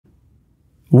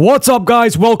What's up,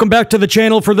 guys? Welcome back to the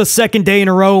channel for the second day in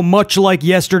a row. Much like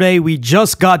yesterday, we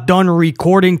just got done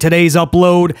recording today's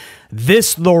upload.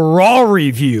 The Raw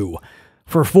review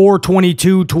for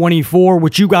 4/22/24,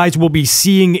 which you guys will be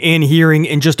seeing and hearing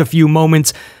in just a few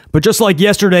moments. But just like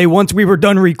yesterday, once we were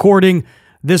done recording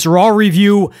this Raw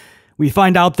review, we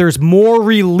find out there's more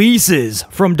releases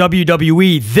from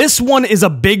WWE. This one is a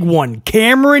big one.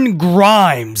 Cameron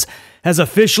Grimes has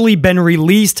officially been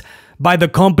released by the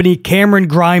company. Cameron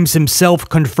Grimes himself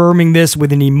confirming this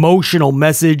with an emotional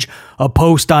message, a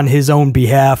post on his own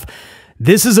behalf.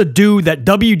 This is a dude that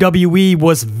WWE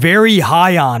was very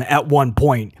high on at one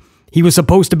point. He was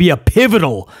supposed to be a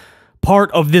pivotal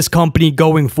part of this company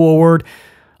going forward,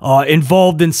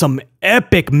 involved in some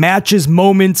epic matches,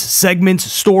 moments, segments,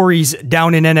 stories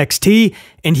down in NXT,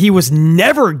 and he was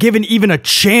never given even a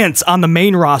chance on the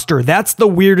main roster. That's the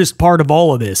weirdest part of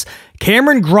all of this.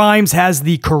 Cameron Grimes has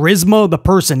the charisma, the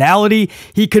personality.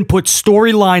 He can put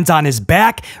storylines on his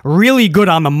back, really good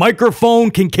on the microphone,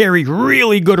 can carry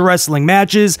really good wrestling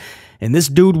matches, and this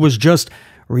dude was just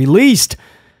released.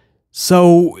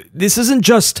 So this isn't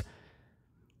just...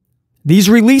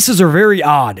 These releases are very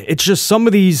odd. It's just some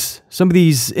of these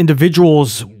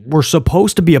individuals were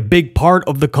supposed to be a big part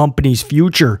of the company's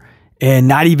future and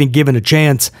not even given a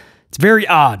chance. It's very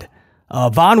odd.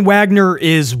 Von Wagner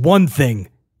is one thing.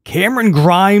 Cameron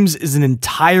Grimes is an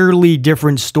entirely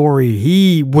different story.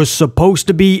 He was supposed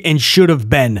to be and should have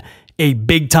been a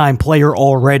big-time player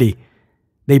already.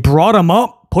 They brought him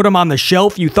up, put him on the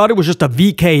shelf. You thought it was just a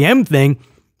VKM thing.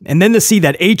 And then to see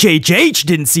that HHH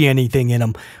didn't see anything in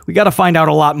him, we got to find out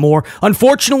a lot more.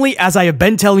 Unfortunately, as I have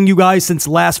been telling you guys since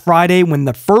last Friday when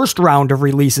the first round of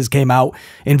releases came out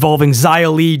involving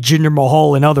Xia Li, Jinder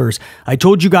Mahal, and others, I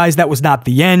told you guys that was not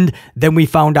the end. Then we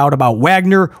found out about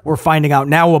Wagner. We're finding out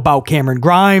now about Cameron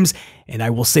Grimes. And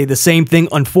I will say the same thing.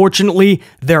 Unfortunately,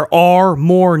 there are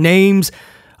more names.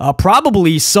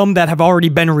 Probably some that have already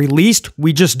been released.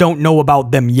 We just don't know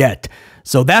about them yet.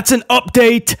 So that's an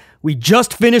update. We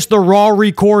just finished the Raw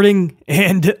recording,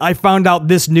 and I found out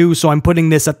this news, so I'm putting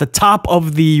this at the top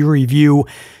of the review.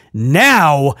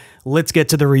 Now, let's get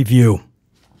to the review.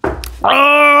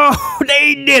 Oh,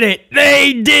 they did it.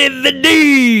 They did the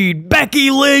deed. Becky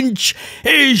Lynch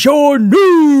is your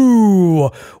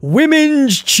new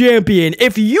women's champion.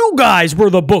 If you guys were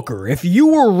the booker, if you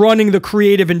were running the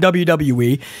creative in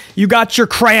WWE, you got your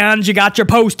crayons, you got your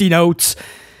Post-it notes,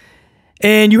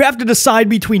 and you have to decide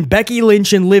between Becky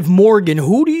Lynch and Liv Morgan.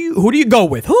 Who do you go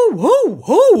with?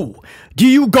 Who? Do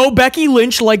you go Becky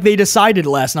Lynch like they decided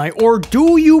last night? Or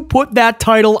do you put that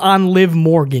title on Liv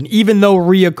Morgan, even though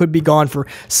Rhea could be gone for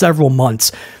several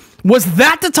months? Was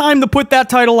that the time to put that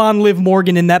title on Liv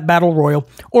Morgan in that Battle Royal?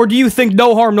 Or do you think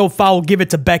no harm, no foul, give it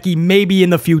to Becky? Maybe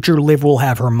in the future, Liv will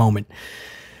have her moment.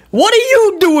 What do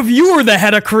you do if you were the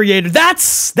head of creative?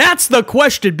 That's the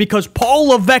question, because Paul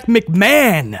Levesque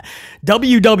McMahon,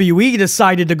 WWE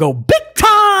decided to go Big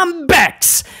Tom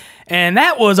Bex. And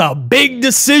that was a big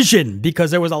decision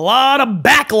because there was a lot of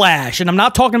backlash. And I'm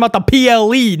not talking about the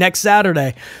PLE next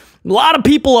Saturday. A lot of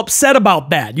people upset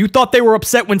about that. You thought they were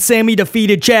upset when Sami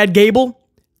defeated Chad Gable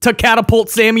to catapult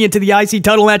Sami into the IC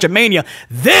title match at Mania.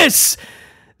 This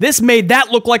made that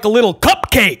look like a little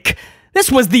cupcake. This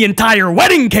was the entire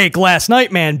wedding cake last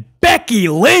night, man. Becky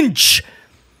Lynch.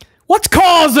 What's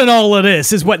causing all of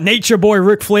this is what Nature Boy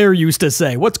Ric Flair used to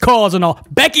say. What's causing all...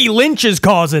 Becky Lynch is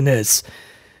causing this.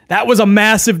 That was a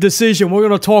massive decision. We're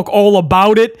going to talk all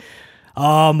about it.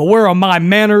 Where are my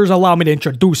manners? Allow me to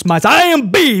introduce myself. I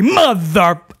am B,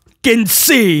 motherfucking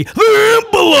C, the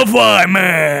Amplify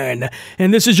Man.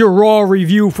 And this is your Raw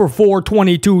review for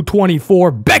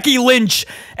 4/22/24. Becky Lynch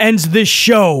ends this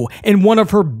show in one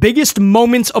of her biggest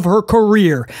moments of her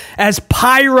career as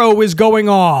Pyro is going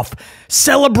off,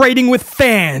 celebrating with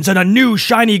fans and a new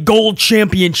shiny gold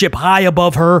championship high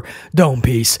above her dome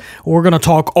piece. We're going to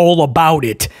talk all about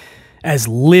it as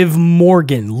Liv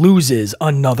Morgan loses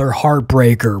another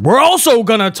heartbreaker. We're also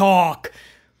going to talk,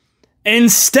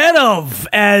 instead of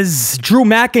as Drew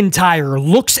McIntyre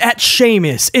looks at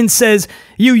Sheamus and says,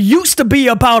 you used to be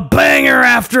about banger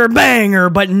after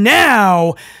banger, but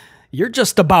now you're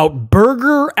just about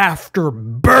burger after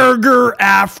burger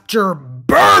after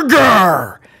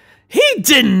burger. He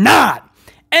did not.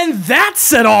 And that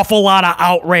set off a lot of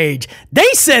outrage. They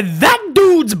said that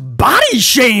dude's body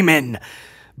shaming.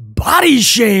 Body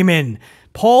shaming.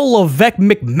 Paul Levesque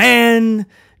McMahon,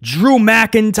 Drew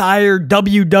McIntyre,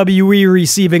 WWE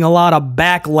receiving a lot of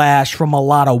backlash from a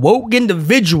lot of woke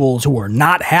individuals who are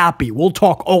not happy. We'll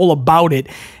talk all about it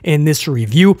in this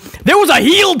review. There was a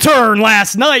heel turn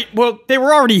last night. Well, they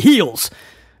were already heels.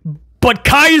 But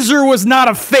Keiser was not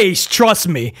a face, trust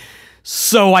me.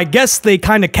 So I guess they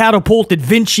kind of catapulted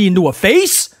Vinci into a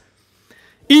face?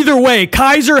 Either way,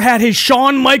 Keiser had his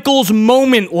Shawn Michaels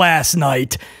moment last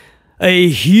night. A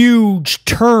huge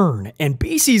turn. And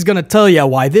BC's going to tell you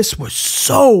why this was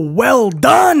so well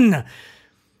done.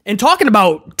 And talking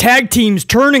about tag teams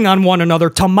turning on one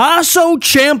another, Tomasso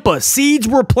Ciampa, seeds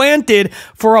were planted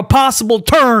for a possible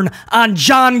turn on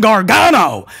John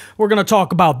Gargano. We're going to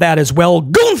talk about that as well.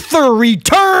 Gunther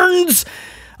returns.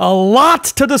 A lot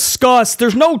to discuss.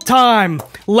 There's no time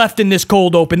left in this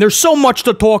cold open. There's so much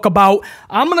to talk about.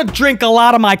 I'm going to drink a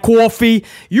lot of my coffee.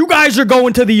 You guys are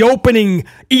going to the opening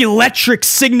electric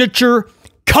signature.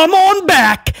 Come on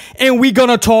back, and we're going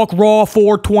to talk Raw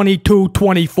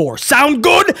 4/22/24. Sound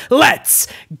good? Let's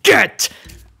get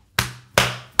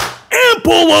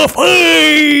amplified!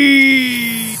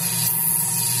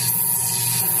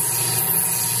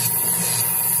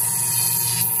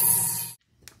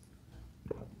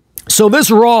 So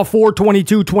this Raw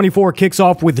 4/22/24 kicks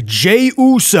off with Jey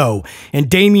Uso and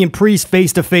Damien Priest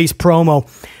face-to-face promo.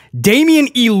 Damien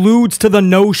alludes to the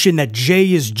notion that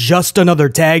Jey is just another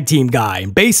tag team guy,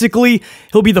 and basically,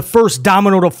 he'll be the first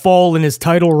domino to fall in his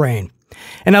title reign.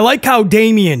 And I like how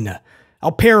Damien,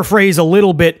 I'll paraphrase a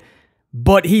little bit,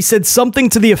 but he said something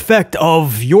to the effect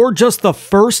of, "You're just the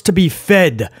first to be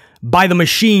fed by the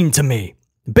machine to me."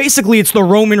 Basically, it's the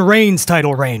Roman Reigns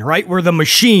title reign, right? Where the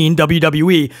machine,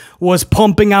 WWE, was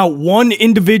pumping out one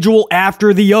individual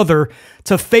after the other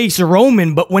to face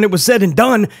Roman, but when it was said and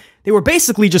done, they were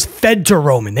basically just fed to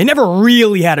Roman. They never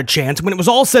really had a chance. When it was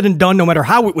all said and done, no matter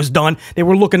how it was done, they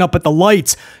were looking up at the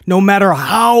lights. No matter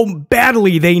how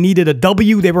badly they needed a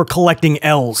W, they were collecting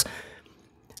L's.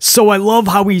 So I love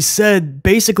how he said,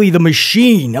 basically, the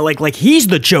machine, like he's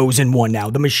the chosen one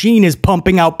now. The machine is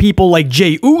pumping out people like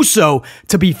Jey Uso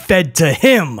to be fed to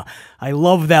him. I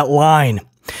love that line.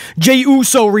 Jey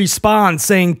Uso responds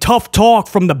saying, "Tough talk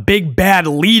from the big bad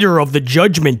leader of the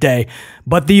Judgment Day,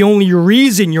 but the only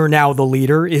reason you're now the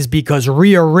leader is because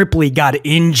Rhea Ripley got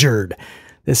injured."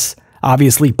 This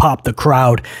obviously popped the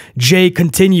crowd. Jey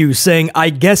continues saying, "I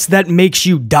guess that makes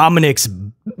you Dominic's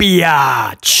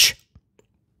biatch."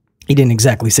 He didn't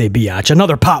exactly say biatch.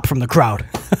 Another pop from the crowd.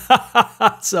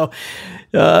 So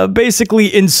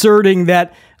basically inserting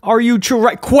that,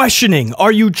 questioning,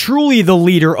 are you truly the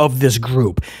leader of this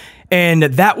group? And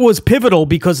that was pivotal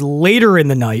because later in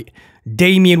the night,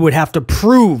 Damien would have to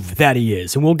prove that he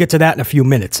is. And we'll get to that in a few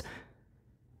minutes.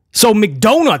 So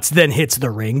McDonuts then hits the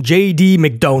ring. JD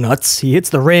McDonuts. He hits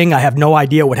the ring. I have no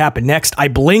idea what happened next. I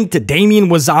blinked. Damien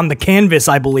was on the canvas,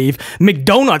 I believe.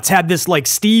 McDonuts had this like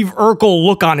Steve Urkel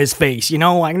look on his face, you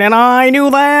know, like, and I knew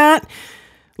that.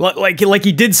 Like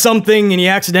he did something and he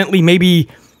accidentally maybe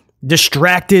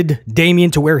distracted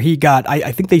Damien to where he got,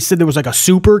 I think they said there was like a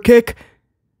super kick.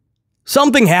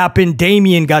 Something happened.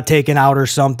 Damien got taken out or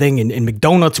something, and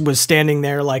McDonuts was standing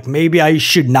there like, maybe I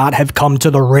should not have come to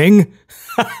the ring.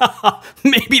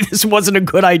 Maybe this wasn't a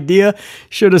good idea.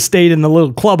 Should have stayed in the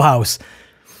little clubhouse.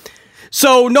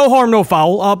 So, no harm, no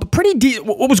foul. But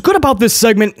what was good about this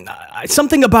segment,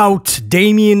 something about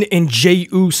Damien and Jey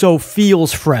Uso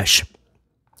feels fresh.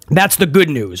 That's the good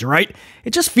news, right?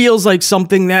 It just feels like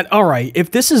something that, all right,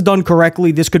 if this is done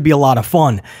correctly, this could be a lot of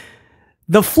fun.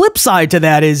 The flip side to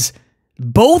that is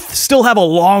both still have a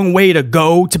long way to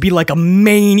go to be like a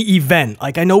main event.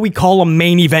 Like, I know we call him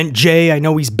main event Jay. I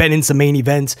know he's been in some main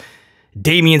events.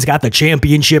 Damien's got the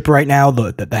championship right now,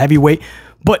 the heavyweight.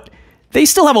 But they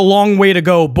still have a long way to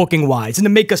go booking-wise and to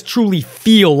make us truly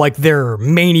feel like they're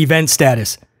main event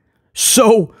status.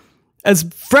 So, as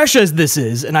fresh as this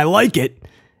is, and I like it,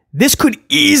 this could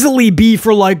easily be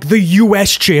for like the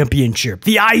US championship,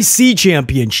 the IC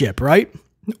championship, right?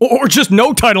 Or just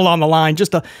no title on the line,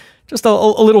 just a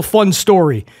little fun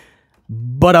story,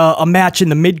 but a match in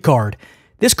the mid-card.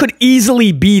 This could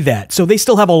easily be that. So they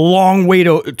still have a long way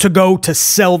to go to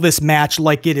sell this match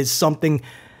like it is something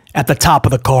at the top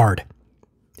of the card.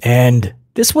 And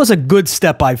this was a good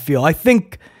step, I feel. I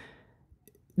think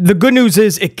the good news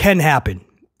is it can happen,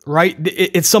 right?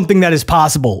 It's something that is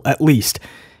possible, at least.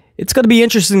 It's going to be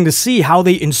interesting to see how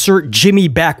they insert Jimmy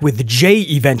back with Jay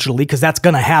eventually, because that's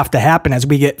going to have to happen as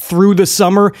we get through the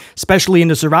summer, especially in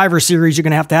the Survivor Series. You're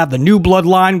going to have the new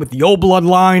bloodline with the old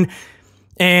bloodline.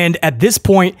 And at this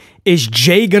point, is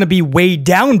Jay going to be weighed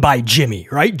down by Jimmy,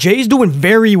 right? Jay's doing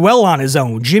very well on his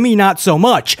own. Jimmy, not so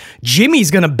much.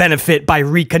 Jimmy's going to benefit by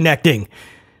reconnecting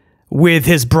with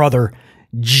his brother.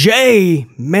 Jay,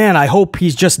 man, I hope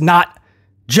he's just not,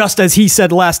 just as he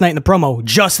said last night in the promo,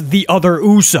 just the other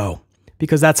Uso,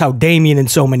 because that's how Damien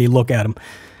and so many look at him.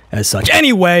 as such.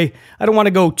 Anyway, I don't want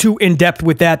to go too in-depth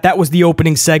with that. That was the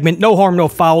opening segment. No harm, no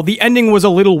foul. The ending was a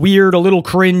little weird, a little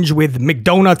cringe with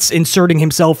McDonuts inserting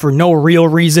himself for no real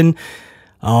reason.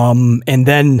 And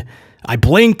then I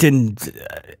blinked and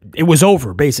it was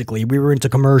over, basically. We were into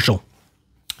commercial.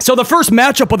 So the first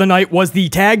matchup of the night was the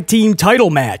tag team title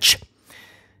match.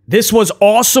 This was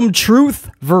Awesome Truth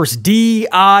versus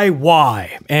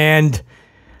DIY. And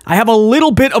I have a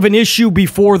little bit of an issue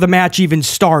before the match even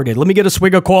started. Let me get a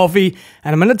swig of coffee,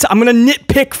 and I'm gonna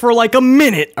nitpick for like a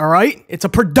minute, all right? It's a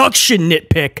production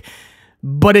nitpick,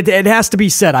 but it has to be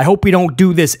said. I hope we don't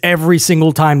do this every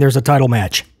single time there's a title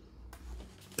match.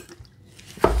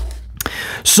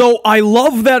 So I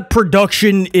love that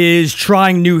production is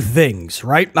trying new things,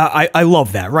 right? I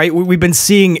love that, right? We've been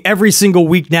seeing every single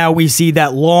week now, we see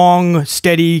that long,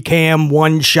 steady cam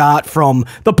one shot from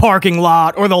the parking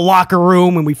lot or the locker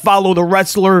room, and we follow the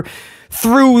wrestler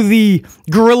through the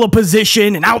gorilla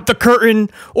position and out the curtain,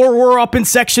 or we're up in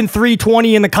section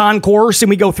 320 in the concourse and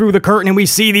we go through the curtain and we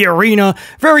see the arena.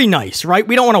 Very nice, right?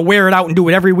 We don't want to wear it out and do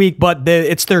it every week, but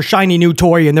it's their shiny new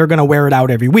toy and they're going to wear it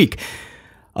out every week.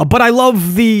 But I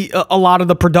love a lot of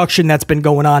the production that's been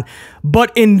going on.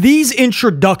 But in these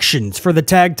introductions for the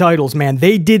tag titles, man,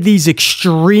 they did these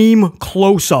extreme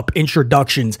close-up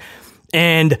introductions.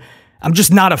 And I'm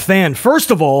just not a fan.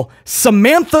 First of all,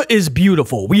 Samantha is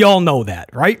beautiful. We all know that,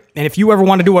 right? And if you ever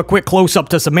want to do a quick close-up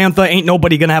to Samantha, ain't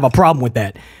nobody going to have a problem with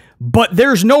that. But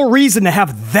there's no reason to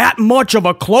have that much of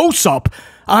a close-up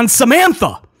on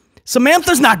Samantha.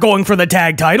 Samantha's not going for the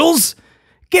tag titles.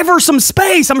 Give her some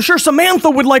space. I'm sure Samantha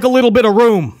would like a little bit of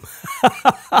room.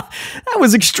 That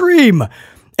was extreme.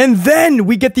 And then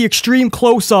we get the extreme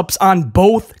close-ups on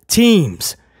both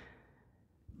teams.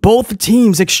 Both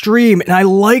teams extreme. And I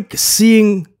like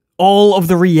seeing all of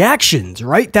the reactions,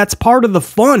 right? That's part of the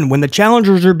fun when the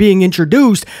challengers are being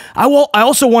introduced. I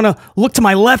also want to look to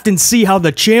my left and see how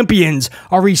the champions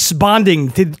are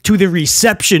responding to the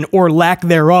reception or lack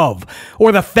thereof,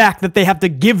 or the fact that they have to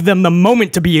give them the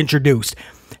moment to be introduced.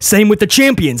 Same with the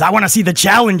champions. I want to see the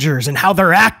challengers and how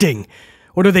they're acting.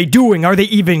 What are they doing? Are they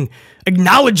even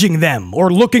acknowledging them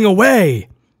or looking away?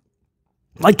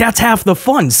 Like, that's half the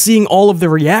fun, seeing all of the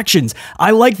reactions. I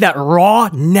like that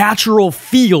raw, natural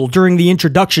feel during the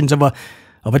introductions of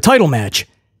a title match.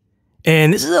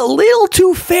 And this is a little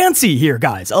too fancy here,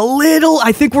 guys.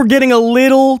 I think we're getting a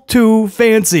little too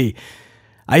fancy.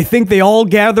 I think they all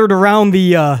gathered around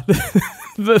the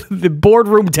the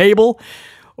boardroom table,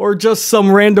 or just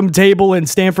some random table in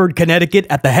Stamford, Connecticut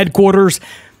at the headquarters,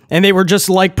 and they were just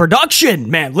like, production,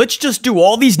 man, let's just do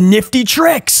all these nifty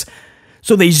tricks.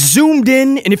 So they zoomed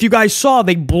in, and if you guys saw,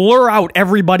 they blur out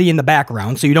everybody in the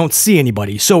background so you don't see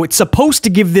anybody. So it's supposed to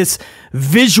give this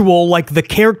visual like the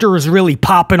character is really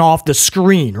popping off the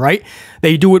screen, right?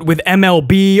 They do it with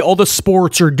MLB. All the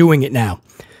sports are doing it now.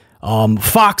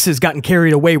 Fox has gotten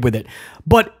carried away with it.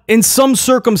 But in some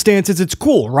circumstances, it's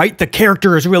cool, right? The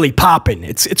character is really popping.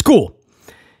 It's cool.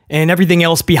 And everything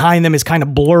else behind them is kind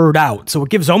of blurred out. So it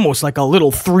gives almost like a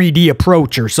little 3D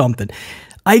approach or something.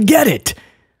 I get it.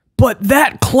 But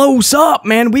that close up,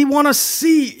 man, we want to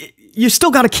see, you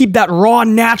still got to keep that raw,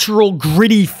 natural,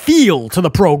 gritty feel to the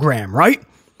program, right?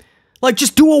 Like,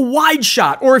 just do a wide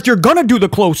shot, or if you're going to do the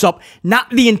close up,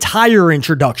 not the entire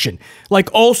introduction. Like,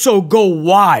 also go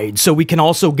wide so we can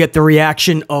also get the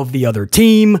reaction of the other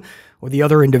team or the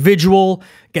other individual,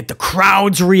 get the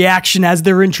crowd's reaction as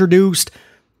they're introduced.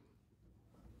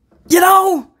 You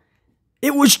know,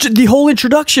 it was just, the whole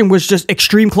introduction was just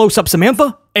extreme close-up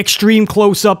Samantha, extreme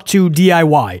close-up to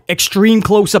DIY, extreme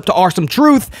close-up to Awesome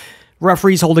Truth,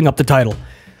 referees holding up the title.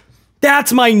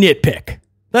 That's my nitpick.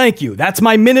 Thank you. That's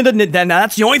my minute of nitpick.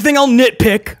 That's the only thing I'll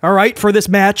nitpick, all right, for this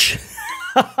match.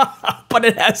 But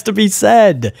it has to be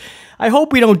said. I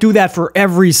hope we don't do that for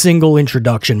every single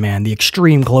introduction, man. The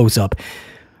extreme close-up.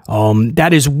 That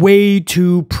is way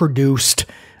too produced,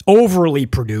 overly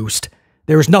produced.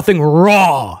 There's nothing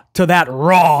raw to that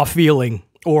raw feeling,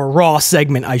 or raw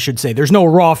segment, I should say. There's no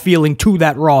raw feeling to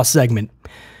that raw segment.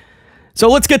 So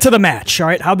let's get to the match, all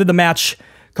right? How did the match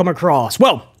come across?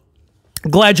 Well,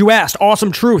 glad you asked.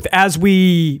 Awesome Truth, as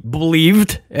we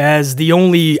believed, as the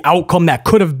only outcome that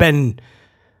could have been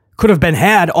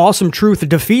had. Awesome Truth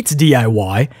defeats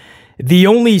DIY. The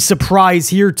only surprise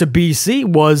here to BC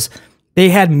was they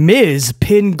had Miz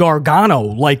pin Gargano,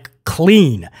 like,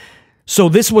 clean. So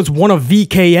this was one of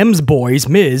VKM's boys,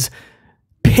 Miz,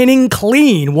 pinning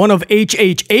clean one of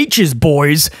HHH's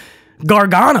boys,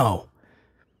 Gargano.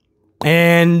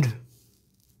 And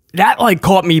that, like,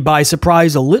 caught me by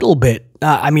surprise a little bit.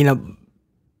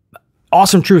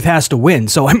 Awesome Truth has to win.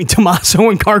 So, I mean, Tomasso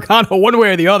and Gargano, one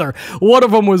way or the other, one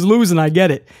of them was losing, I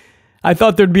get it. I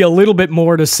thought there'd be a little bit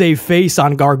more to save face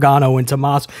on Gargano and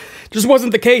Tomasso. Just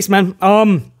wasn't the case, man.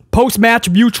 Post-match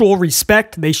mutual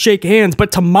respect, they shake hands,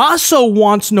 but Tomasso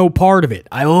wants no part of it.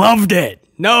 I loved it.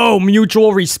 No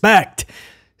mutual respect.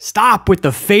 Stop with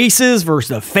the faces versus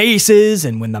the faces,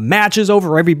 and when the match is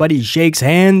over, everybody shakes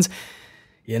hands.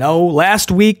 You know,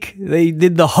 last week, they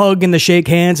did the hug and the shake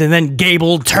hands, and then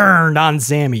Gable turned on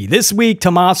Sami. This week,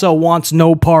 Tomasso wants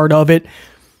no part of it.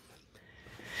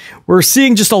 We're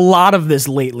seeing just a lot of this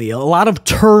lately. A lot of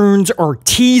turns or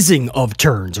teasing of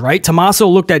turns, right?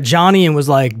 Tomasso looked at Johnny and was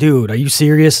like, dude, are you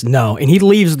serious? No. And he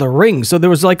leaves the ring. So there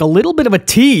was like a little bit of a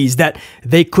tease that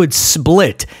they could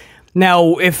split.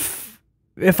 Now, if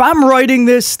I'm writing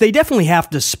this, they definitely have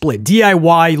to split.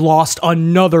 DIY lost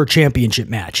another championship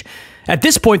match. At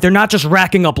this point, they're not just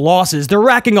racking up losses. They're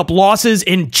racking up losses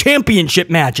in championship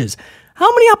matches. How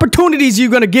many opportunities are you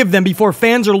going to give them before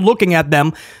fans are looking at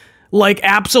them like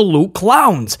absolute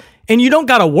clowns? And you don't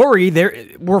got to worry,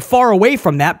 we're far away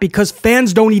from that because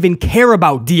fans don't even care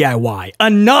about DIY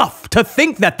enough to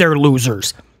think that they're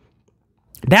losers.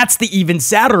 That's the even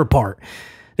sadder part.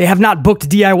 They have not booked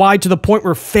DIY to the point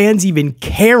where fans even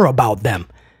care about them.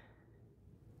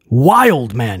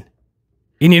 Wild, man.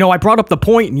 And, you know, I brought up the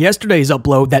point in yesterday's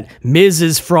upload that Miz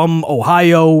is from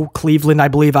Ohio, Cleveland, I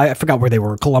believe. I forgot where they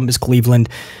were, Columbus, Cleveland.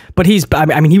 But he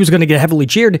was going to get heavily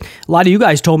cheered. A lot of you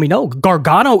guys told me, no,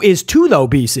 Gargano is too, though,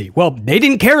 BC. Well, they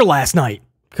didn't care last night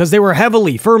because they were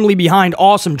firmly behind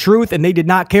Awesome Truth, and they did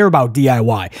not care about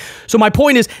DIY. So my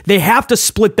point is, they have to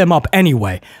split them up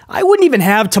anyway. I wouldn't even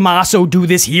have Tomasso do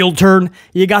this heel turn.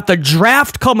 You got the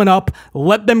draft coming up.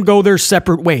 Let them go their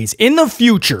separate ways. In the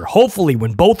future, hopefully,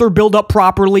 when both are built up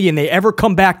properly and they ever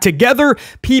come back together,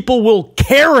 people will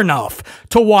care enough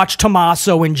to watch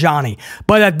Tomasso and Johnny.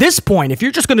 But at this point, if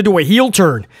you're just going to do a heel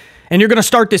turn, and you're going to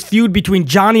start this feud between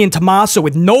Johnny and Tomasso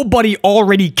with nobody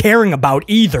already caring about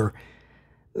either,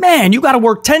 man, you got to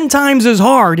work 10 times as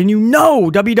hard, and you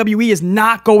know WWE is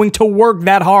not going to work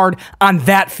that hard on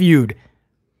that feud.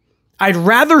 I'd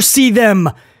rather see them,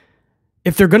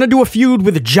 if they're going to do a feud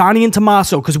with Johnny and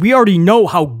Tomasso, because we already know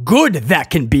how good that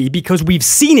can be because we've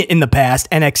seen it in the past,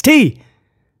 NXT.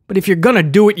 But if you're going to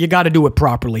do it, you got to do it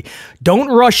properly. Don't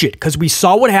rush it, because we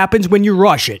saw what happens when you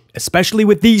rush it, especially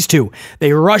with these two.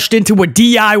 They rushed into a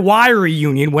DIY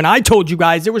reunion when I told you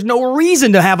guys there was no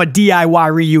reason to have a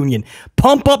DIY reunion.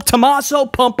 Pump up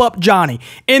Tomasso, pump up Johnny.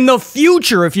 In the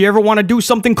future, if you ever want to do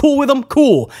something cool with them,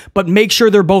 cool. But make sure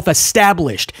they're both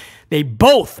established. They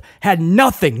both had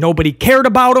nothing. Nobody cared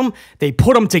about them. They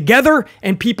put them together,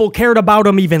 and people cared about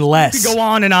them even less. We go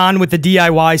on and on with the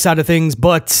DIY side of things,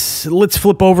 but let's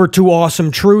flip over to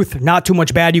Awesome Truth. Not too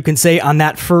much bad you can say on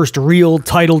that first real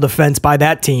title defense by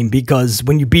that team, because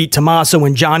when you beat Tomasso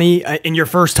and Johnny in your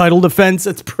first title defense,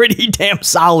 it's pretty damn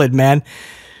solid, man.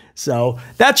 So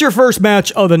that's your first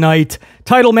match of the night.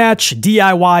 Title match,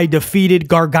 DIY defeated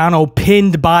Gargano,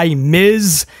 pinned by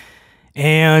Miz.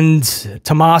 And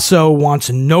Tomasso wants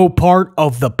no part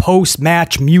of the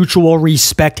post-match mutual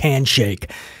respect handshake.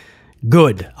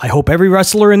 Good. I hope every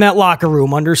wrestler in that locker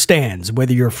room understands,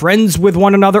 whether you're friends with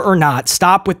one another or not,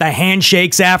 stop with the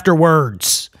handshakes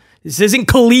afterwards. This isn't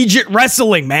collegiate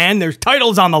wrestling, man. There's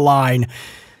titles on the line.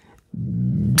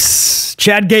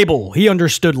 Chad Gable, he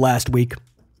understood last week.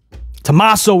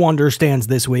 Tomasso understands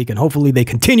this week, and hopefully they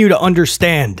continue to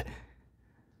understand.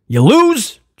 You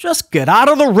lose? Just get out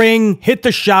of the ring, hit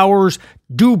the showers,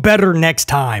 do better next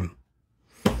time.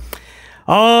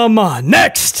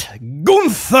 Next,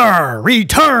 Gunther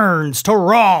returns to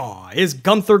Raw. Is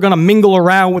Gunther going to mingle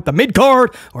around with the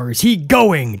mid-card, or is he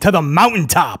going to the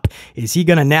mountaintop? Is he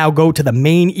going to now go to the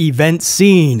main event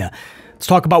scene? Let's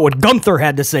talk about what Gunther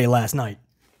had to say last night.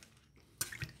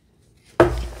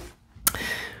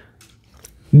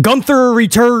 Gunther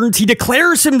returns. He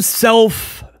declares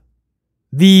himself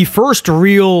the first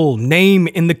real name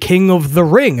in the King of the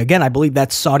Ring. Again, I believe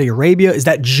that's Saudi Arabia. Is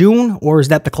that June, or is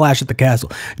that the Clash at the Castle?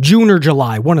 June or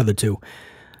July, one of the two.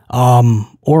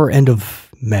 Or end of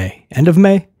May. End of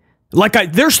May?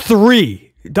 There's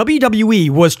three. WWE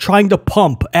was trying to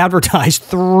advertise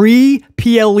 3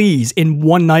 PLEs in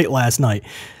one night last night.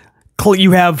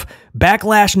 You have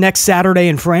Backlash next Saturday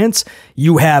in France.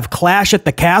 You have Clash at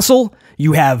the Castle.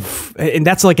 You have, and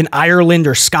that's like in Ireland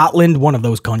or Scotland, one of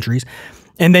those countries.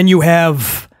 And then you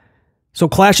have, so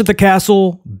Clash at the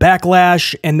Castle,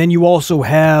 Backlash, and then you also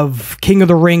have King of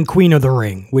the Ring, Queen of the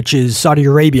Ring, which is Saudi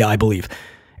Arabia, I believe.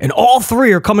 And all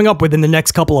 3 are coming up within the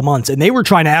next couple of months, and they were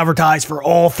trying to advertise for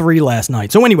all 3 last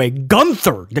night. So anyway,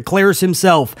 Gunther declares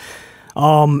himself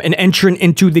an entrant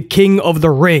into the King of the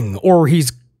Ring, or do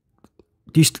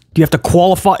you have to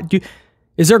qualify?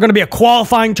 Is there going to be a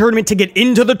qualifying tournament to get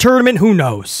into the tournament? Who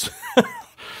knows?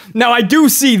 Now, I do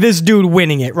see this dude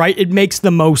winning it, right? It makes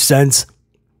the most sense.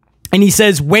 And he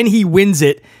says when he wins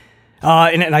it,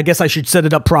 and I guess I should set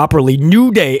it up properly,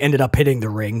 New Day ended up hitting the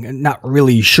ring. Not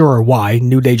really sure why.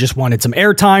 New Day just wanted some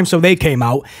airtime, so they came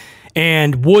out.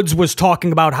 And Woods was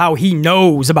talking about how he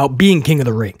knows about being King of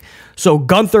the Ring. So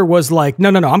Gunther was like, no,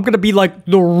 I'm going to be like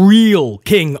the real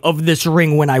king of this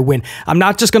ring when I win. I'm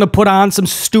not just going to put on some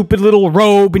stupid little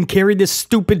robe and carry this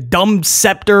stupid dumb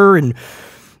scepter and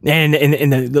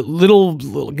the little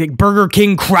Burger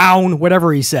King crown,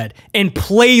 whatever he said, and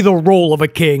play the role of a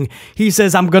king. He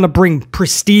says, I'm going to bring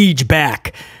prestige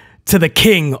back to the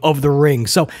King of the Ring.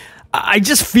 So I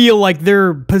just feel like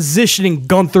they're positioning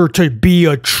Gunther to be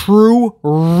a true,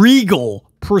 regal,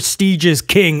 prestigious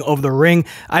King of the Ring.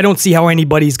 I don't see how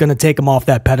anybody's going to take him off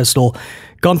that pedestal.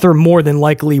 Gunther more than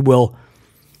likely will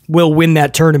win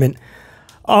that tournament.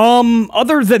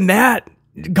 Other than that,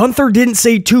 Gunther didn't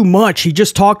say too much. He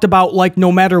just talked about, like,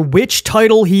 no matter which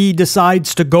title he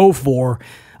decides to go for,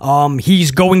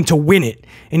 he's going to win it.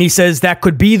 And he says that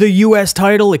could be the U.S.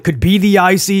 title, it could be the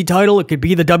IC title, it could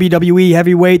be the WWE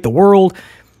Heavyweight, the World.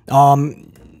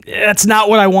 That's not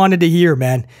what I wanted to hear,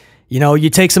 man. You know, you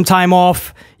take some time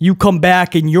off, you come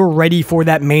back, and you're ready for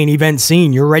that main event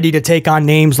scene. You're ready to take on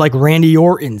names like Randy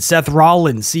Orton, Seth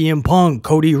Rollins, CM Punk,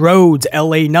 Cody Rhodes,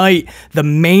 LA Knight. The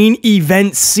main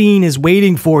event scene is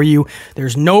waiting for you.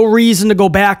 There's no reason to go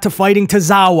back to fighting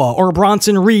Tozawa or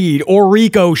Bronson Reed or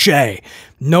Ricochet.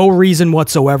 No reason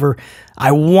whatsoever.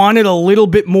 I wanted a little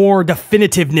bit more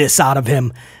definitiveness out of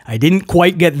him. I didn't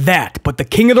quite get that, but the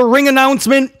King of the Ring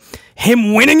announcement,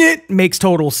 him winning it, makes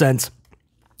total sense.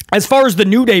 As far as the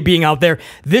New Day being out there,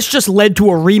 this just led to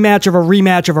a rematch of a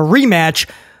rematch of a rematch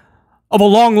of a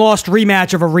long-lost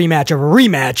rematch of a rematch of a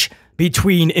rematch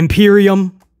between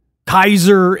Imperium,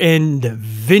 Keiser, and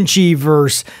Vinci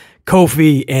versus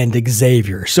Kofi and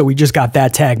Xavier. So we just got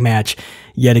that tag match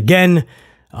yet again.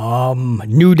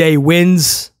 New Day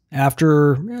wins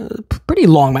after pretty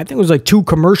long. I think it was like 2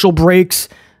 commercial breaks.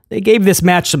 They gave this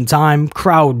match some time.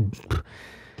 Crowd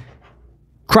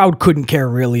couldn't care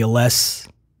really less.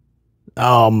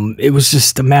 It was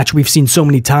just a match we've seen so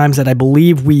many times that I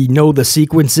believe we know the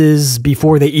sequences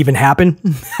before they even happen.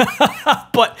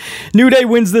 But New Day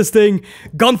wins this thing.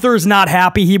 Gunther's not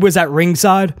happy. He was at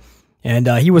ringside, and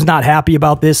he was not happy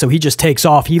about this, so he just takes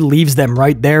off. He leaves them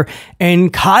right there.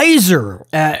 And Keiser,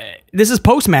 this is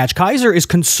post-match. Keiser is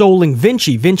consoling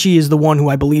Vinci. Vinci is the one who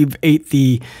I believe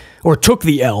took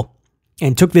the L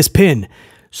and took this pin.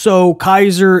 So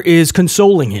Keiser is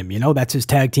consoling him. You know, that's his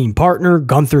tag team partner.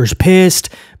 Gunther's pissed,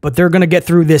 but they're going to get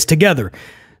through this together.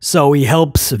 So he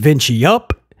helps Vinci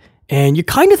up, and you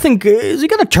kind of think, is he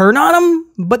going to turn on him?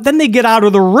 But then they get out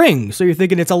of the ring, so you're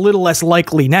thinking it's a little less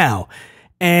likely now.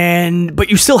 But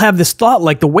you still have this thought,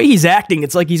 like the way he's acting,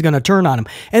 it's like he's going to turn on him.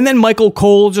 And then Michael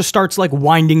Cole just starts like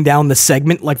winding down the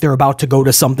segment like they're about to go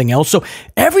to something else. So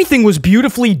everything was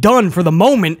beautifully done for the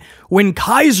moment when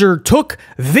Keiser took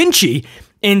Vinci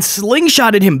and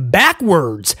slingshotted him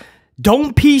backwards,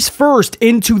 dome piece first,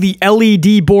 into the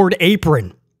LED board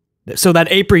apron. So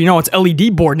that apron, you know, it's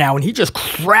LED board now, and he just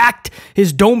cracked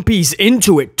his dome piece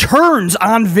into it, turns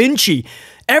on Vinci.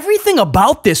 Everything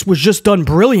about this was just done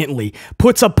brilliantly.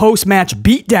 Puts a post-match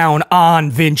beatdown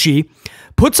on Vinci,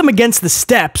 puts him against the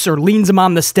steps, or leans him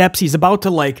on the steps. He's about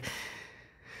to,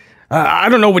 I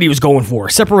don't know what he was going for.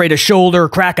 Separate a shoulder,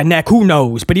 crack a neck, who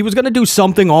knows? But he was going to do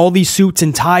something. All these suits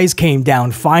and ties came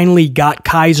down, finally got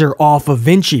Keiser off of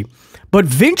Vinci. But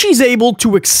Vinci's able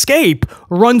to escape,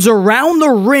 runs around the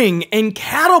ring, and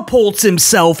catapults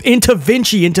himself into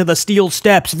Vinci, into the steel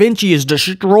steps. Vinci is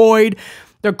destroyed.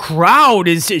 The crowd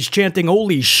is chanting,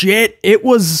 holy shit. It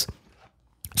was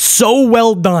so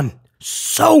well done.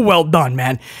 So well done,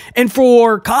 man. And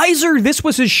for Keiser, this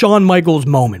was his Shawn Michaels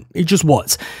moment. It just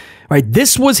was. Right?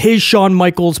 This was his Shawn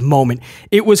Michaels moment.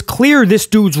 It was clear this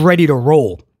dude's ready to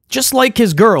roll. Just like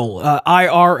his girl,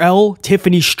 IRL,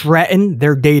 Tiffany Stratton,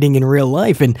 they're dating in real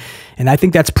life. And I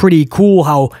think that's pretty cool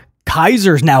how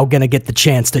Kaiser's now going to get the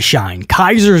chance to shine.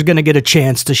 Kaiser's going to get a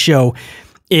chance to show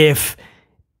if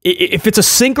it's a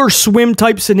sink or swim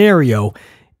type scenario,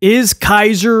 is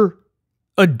Keiser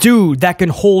a dude that can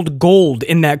hold gold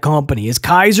in that company? Is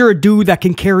Keiser a dude that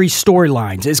can carry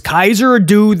storylines? Is Keiser a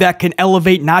dude that can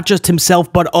elevate not just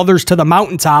himself but others to the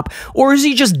mountaintop? Or is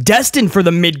he just destined for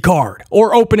the mid-card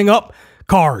or opening up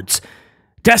cards?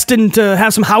 Destined to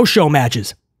have some house show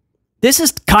matches? This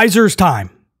is Kaiser's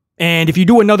time. And if you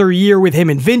do another year with him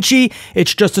and Vinci,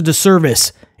 it's just a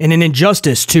disservice and an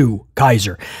injustice to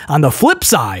Keiser. On the flip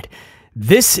side,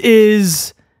 this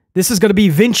is going to be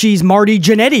Vinci's Marty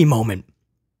Jannetty moment.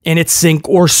 And it's sink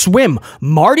or swim.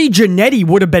 Marty Jannetty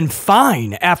would have been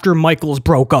fine after Michaels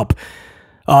broke up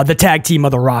the tag team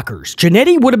of the Rockers.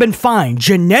 Jannetty would have been fine.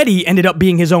 Jannetty ended up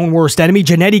being his own worst enemy.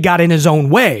 Jannetty got in his own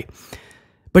way.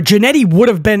 But Jannetty would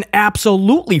have been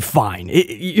absolutely fine.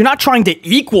 You're not trying to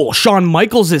equal Shawn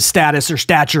Michaels' status or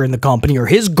stature in the company or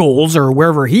his goals or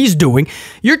wherever he's doing.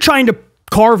 You're trying to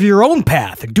carve your own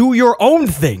path, do your own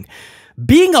thing.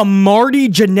 Being a Marty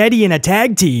Jannetty in a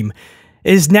tag team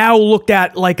is now looked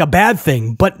at like a bad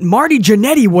thing, but Marty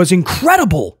Jannetty was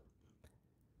incredible.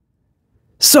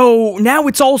 So now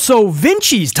it's also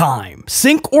Vinci's time.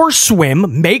 Sink or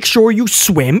swim, make sure you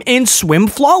swim and swim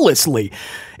flawlessly.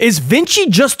 Is Vinci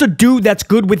just a dude that's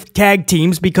good with tag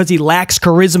teams because he lacks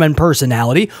charisma and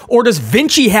personality? Or does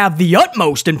Vinci have the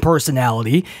utmost in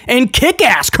personality and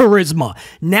kick-ass charisma?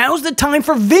 Now's the time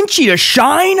for Vinci to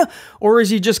shine? Or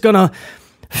is he just gonna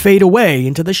fade away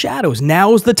into the shadows?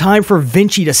 Now's the time for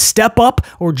Vinci to step up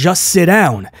or just sit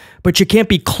down. But you can't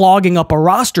be clogging up a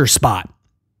roster spot.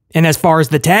 And as far as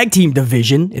the tag team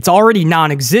division, it's already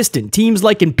non-existent. Teams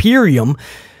like Imperium,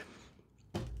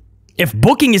 if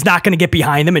booking is not going to get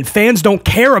behind them and fans don't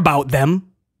care about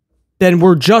them, then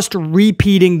we're just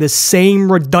repeating the same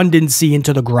redundancy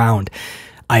into the ground.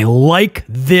 I like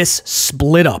this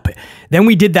split up. Then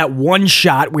we did that one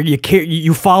shot where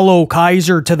you follow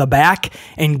Keiser to the back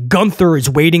and Gunther is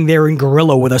waiting there in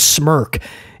Gorilla with a smirk.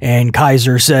 And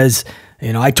Keiser says,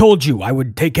 you know, I told you I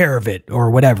would take care of it or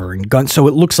whatever. And so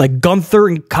it looks like Gunther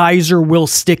and Keiser will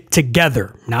stick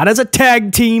together. Not as a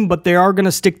tag team, but they are going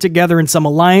to stick together in some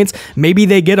alliance. Maybe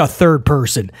they get a third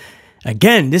person.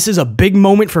 Again, this is a big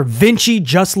moment for Vinci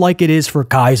just like it is for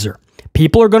Keiser.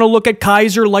 People are going to look at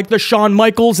Keiser like the Shawn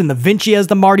Michaels and the Vinci as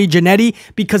the Marty Jannetty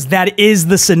because that is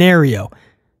the scenario.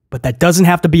 But that doesn't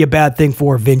have to be a bad thing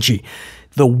for Vinci.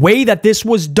 The way that this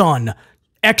was done,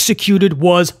 executed,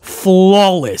 was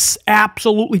flawless.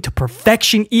 Absolutely to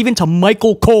perfection, even to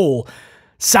Michael Cole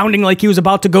sounding like he was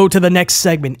about to go to the next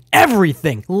segment.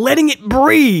 Everything, letting it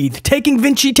breathe, taking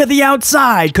Vinci to the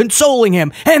outside, consoling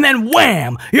him, and then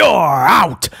wham, you're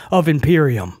out of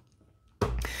Imperium.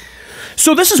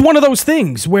 So this is one of those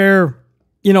things where,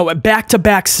 you know,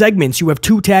 back-to-back segments, you have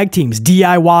two tag teams,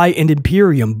 DIY and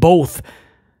Imperium, both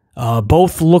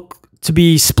look to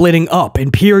be splitting up.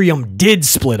 Imperium did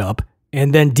split up,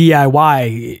 and then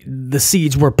DIY, the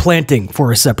seeds were planting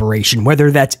for a separation, whether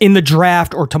that's in the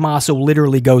draft or Tomasso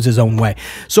literally goes his own way.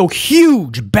 So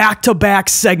huge back-to-back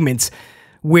segments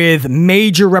with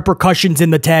major repercussions in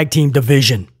the tag team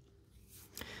division.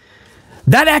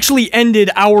 That actually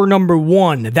ended hour number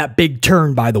one, that big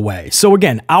turn, by the way. So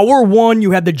again, hour one,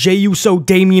 you had the Jey Uso,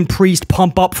 Damien Priest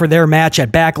pump up for their match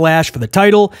at Backlash for the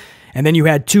title. And then you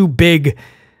had two big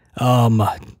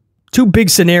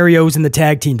scenarios in the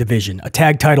tag team division. A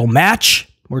tag title match,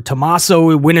 where Tomasso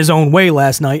would win his own way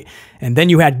last night. And then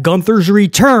you had Gunther's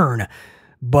return.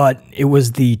 But it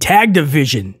was the tag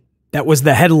division that was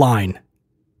the headline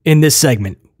in this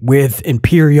segment, with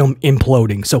Imperium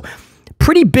imploding. So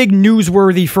pretty big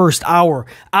newsworthy first hour.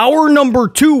 Hour number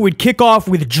two would kick off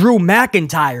with Drew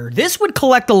McIntyre. This would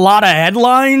collect a lot of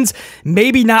headlines,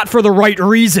 maybe not for the right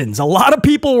reasons. A lot of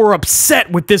people were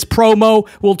upset with this promo.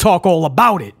 We'll talk all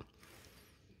about it.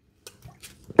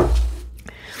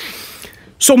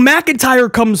 So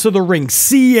McIntyre comes to the ring,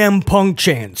 CM Punk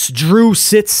chants. Drew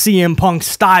sits CM Punk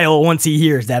style once he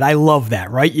hears that. I love that,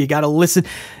 right? You got to listen.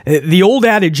 The old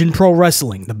adage in pro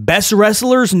wrestling, the best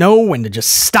wrestlers know when to just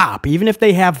stop, even if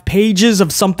they have pages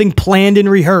of something planned and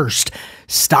rehearsed.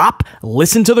 Stop,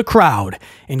 listen to the crowd,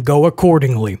 and go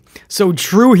accordingly. So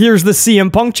Drew hears the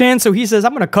CM Punk chant, so he says,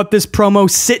 I'm going to cut this promo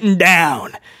sitting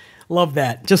down. Love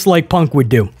that, just like Punk would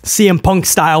do. CM Punk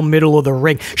style, middle of the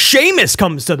ring. Sheamus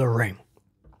comes to the ring.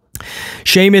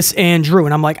 Sheamus and Drew,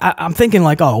 and I'm thinking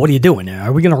like, oh, what are you doing there?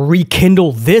 Are we going to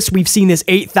rekindle this? We've seen this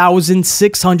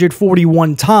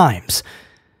 8,641 times.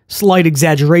 Slight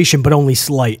exaggeration, but only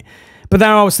slight. But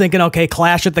then I was thinking, okay,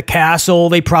 Clash at the Castle,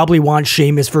 they probably want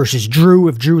Sheamus versus Drew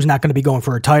if Drew's not going to be going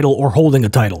for a title or holding a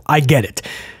title. I get it.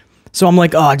 So I'm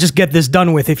like, oh, just get this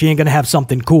done with if you ain't going to have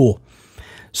something cool.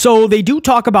 So they do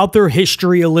talk about their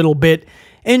history a little bit.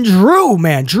 And Drew,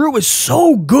 man, Drew is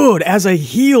so good as a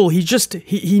heel.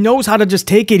 He knows how to just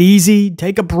take it easy,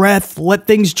 take a breath, let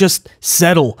things just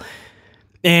settle.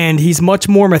 And he's much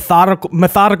more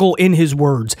methodical in his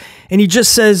words. And he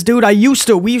just says, dude, we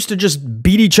used to just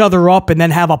beat each other up and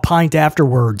then have a pint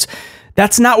afterwards.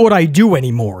 That's not what I do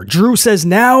anymore. Drew says,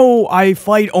 now I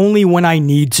fight only when I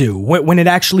need to, when it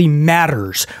actually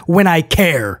matters, when I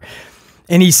care.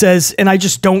 And he says, and I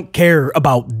just don't care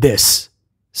about this.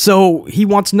 So he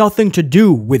wants nothing to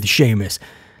do with Sheamus.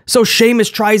 So Sheamus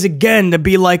tries again to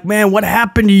be like, man, what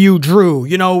happened to you, Drew?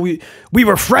 You know, we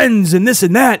were friends and this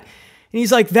and that. And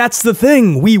he's like, that's the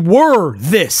thing. We were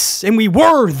this and we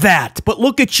were that. But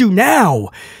look at you now.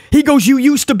 He goes, you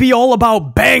used to be all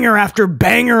about banger after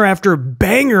banger after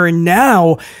banger. And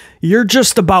now you're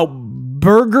just about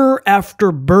burger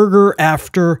after burger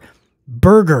after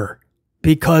burger.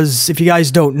 Because if you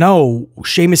guys don't know,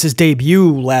 Sheamus's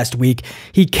debut last week,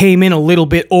 he came in a little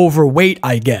bit overweight,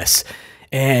 I guess.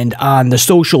 And on the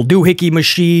social doohickey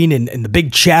machine and the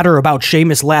big chatter about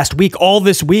Sheamus last week, all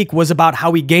this week was about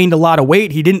how he gained a lot of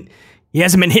weight. He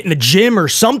hasn't been hitting the gym or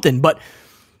something, but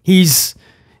he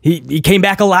came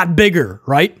back a lot bigger,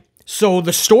 right? So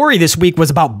the story this week was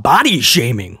about body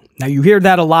shaming. Now you hear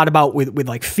that a lot about with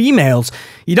like females.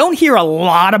 You don't hear a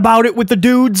lot about it with the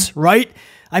dudes, right?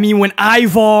 I mean, when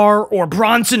Ivar or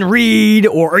Bronson Reed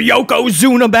or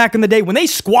Yokozuna back in the day, when they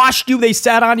squashed you, they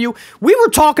sat on you, we were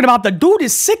talking about the dude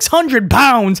is 600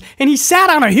 pounds and he sat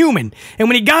on a human. And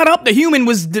when he got up, the human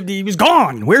was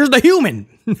gone. Where's the human?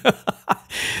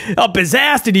 Up his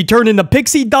ass? Did he turn into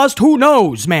pixie dust? Who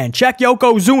knows, man? Check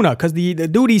Yokozuna, because the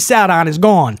dude he sat on is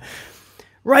gone.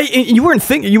 Right? And you weren't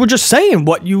thinking, you were just saying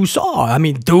what you saw. I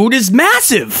mean, dude is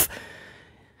massive.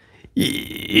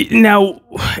 Now,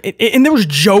 and there was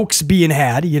jokes being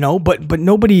had, you know, but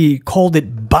nobody called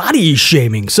it body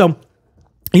shaming. So,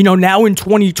 you know, now in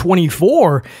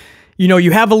 2024, you know,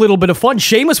 you have a little bit of fun.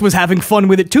 Sheamus was having fun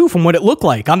with it too, from what it looked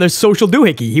like on the social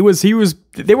doohickey.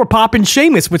 They were popping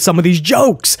Sheamus with some of these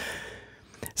jokes.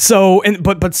 So,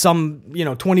 but some, you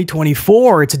know,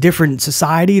 2024, it's a different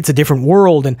society, it's a different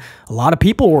world, and a lot of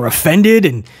people were offended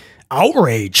and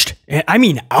outraged. I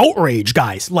mean, outraged,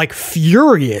 guys, like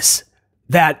furious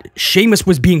that Sheamus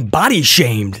was being body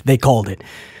shamed, they called it.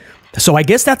 So I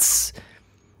guess it's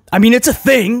a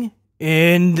thing,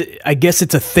 and I guess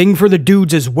it's a thing for the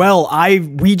dudes as well.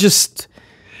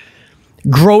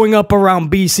 Growing up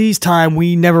around BC's time,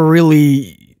 we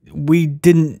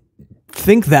didn't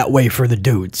think that way for the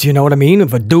dudes, you know what I mean?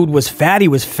 If a dude was fat, he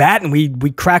was fat, and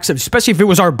we'd crack up, especially if it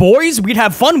was our boys, we'd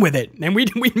have fun with it, and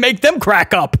we'd make them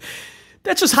crack up.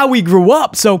 That's just how we grew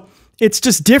up, so it's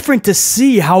just different to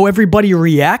see how everybody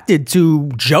reacted to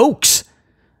jokes.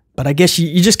 But I guess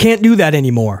you just can't do that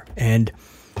anymore, and,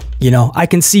 you know, I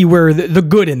can see where the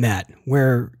good in that,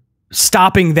 where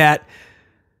stopping that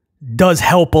does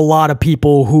help a lot of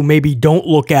people who maybe don't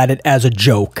look at it as a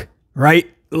joke, right?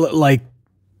 Like,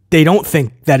 they don't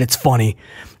think that it's funny.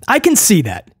 I can see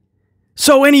that.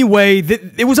 So anyway,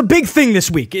 it was a big thing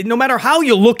this week. No matter how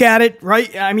you look at it,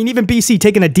 right? I mean, even BC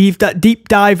taking a deep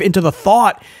dive into the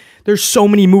thought, there's so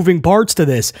many moving parts to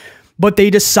this. But they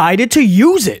decided to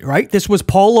use it, right? This was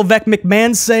Paul Levesque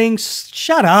McMahon saying,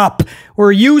 shut up.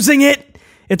 We're using it.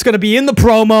 It's going to be in the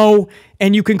promo,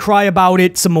 and you can cry about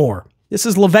it some more. This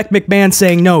is Levesque McMahon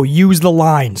saying, no, use the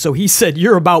line. So he said,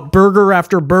 you're about burger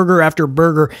after burger after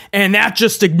burger. And that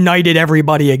just ignited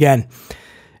everybody again.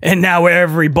 And now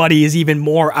everybody is even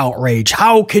more outraged.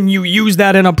 How can you use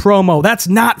that in a promo? That's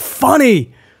not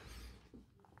funny.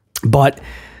 But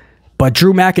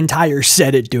Drew McIntyre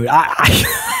said it, dude.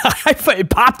 I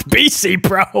popped BC,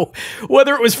 bro.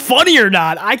 Whether it was funny or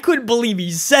not, I couldn't believe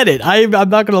he said it. I'm not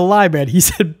going to lie, man. He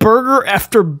said burger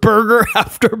after burger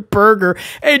after burger.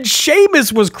 And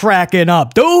Sheamus was cracking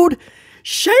up, dude.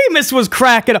 Sheamus was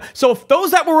cracking up. So if those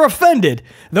that were offended,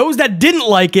 those that didn't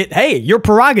like it, hey, your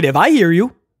prerogative. I hear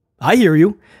you.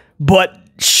 But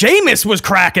Sheamus was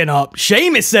cracking up.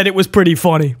 Sheamus said it was pretty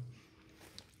funny.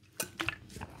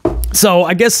 So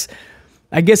I guess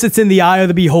it's in the eye of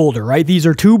the beholder, right? These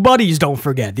are two buddies, don't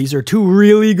forget. These are two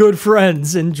really good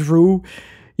friends. And Drew,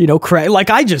 you know, like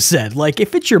I just said, like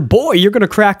if it's your boy, you're going to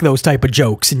crack those type of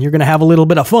jokes and you're going to have a little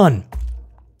bit of fun.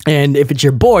 And if it's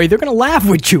your boy, they're going to laugh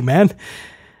with you, man.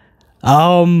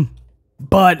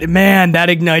 But man, that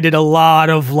ignited a lot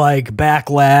of like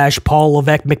backlash. Paul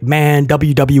Levesque McMahon,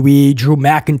 WWE, Drew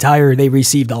McIntyre, they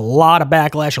received a lot of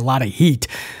backlash, a lot of heat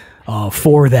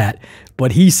for that.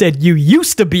 But he said, you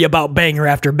used to be about banger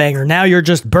after banger. Now you're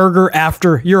just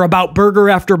you're about burger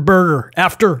after burger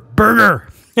after burger.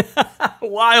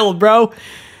 Wild, bro.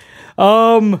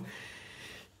 And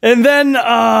then,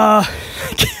 no,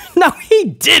 he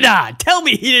did not. Tell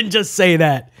me he didn't just say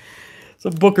that. It's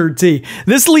a Booker T.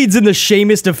 This leads into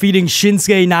Sheamus defeating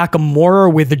Shinsuke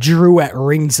Nakamura with Drew at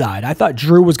ringside. I thought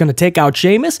Drew was going to take out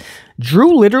Sheamus.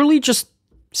 Drew literally just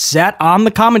sat on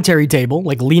the commentary table,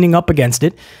 like leaning up against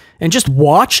it, and just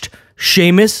watched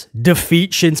Sheamus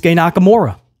defeat Shinsuke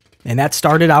Nakamura. And that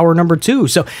started hour number 2.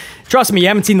 So, trust me, you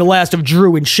haven't seen the last of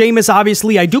Drew and Sheamus,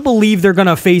 obviously. I do believe they're going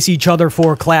to face each other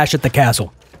for a Clash at the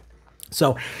Castle.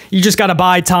 So, you just got to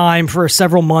buy time for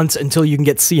several months until you can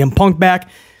get CM Punk back.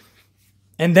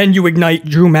 And then you ignite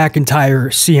Drew McIntyre,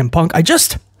 CM Punk.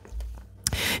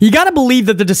 You got to believe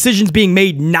that the decision's being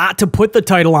made not to put the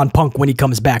title on Punk when he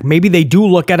comes back. Maybe they do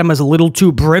look at him as a little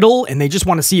too brittle, and they just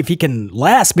want to see if he can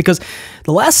last, because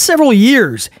the last several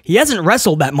years, he hasn't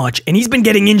wrestled that much, and he's been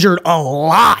getting injured a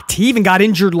lot. He even got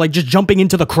injured, like, just jumping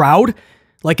into the crowd,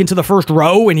 like, into the first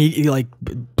row, and he like,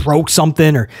 broke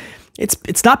something, or...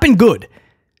 It's not been good.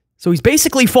 So he's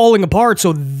basically falling apart,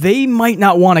 so they might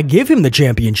not want to give him the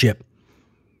championship.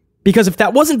 Because if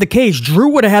that wasn't the case, Drew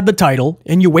would have had the title,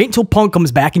 and you wait until Punk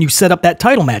comes back and you set up that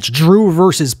title match, Drew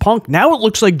versus Punk. Now it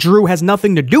looks like Drew has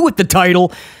nothing to do with the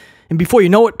title, and before you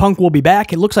know it, Punk will be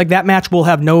back. It looks like that match will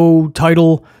have no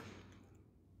title.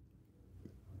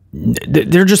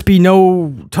 There'll just be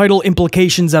no title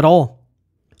implications at all.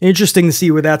 Interesting to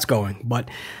see where that's going, but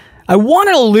I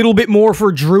wanted a little bit more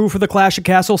for Drew for the Clash of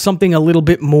Castle, something a little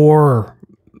bit more...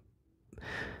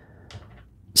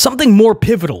 something more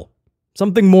pivotal.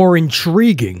 Something more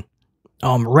intriguing,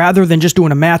 rather than just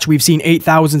doing a match we've seen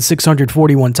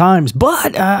 8,641 times.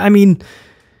 But I mean,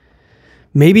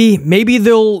 maybe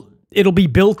it'll be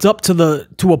built up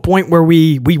to a point where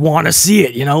we want to see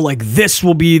it. You know, like this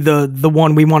will be the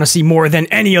one we want to see more than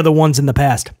any other ones in the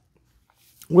past.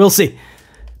 We'll see.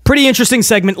 Pretty interesting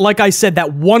segment. Like I said,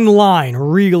 that one line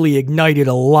really ignited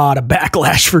a lot of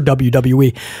backlash for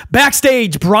WWE.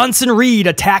 Backstage, Bronson Reed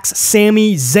attacks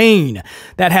Sami Zayn.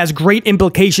 That has great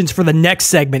implications for the next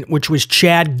segment, which was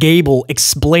Chad Gable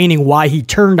explaining why he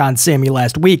turned on Sami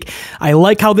last week. I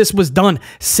like how this was done.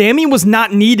 Sami was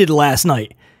not needed last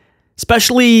night,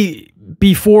 especially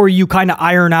before you kind of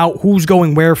iron out who's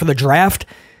going where for the draft.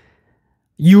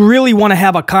 You really want to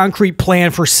have a concrete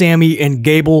plan for Sami and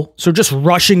Gable, so just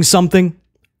rushing something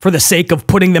for the sake of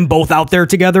putting them both out there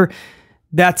together,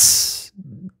 that's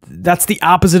the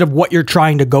opposite of what you're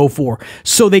trying to go for.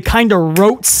 So they kind of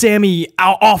wrote Sami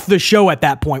off the show at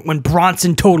that point when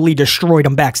Bronson totally destroyed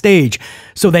him backstage.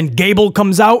 So then Gable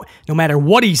comes out, no matter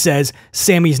what he says,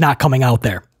 Sami's not coming out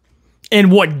there.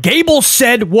 And what Gable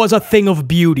said was a thing of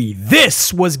beauty.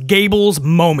 This was Gable's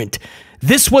moment.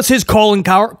 This was his calling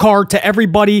card to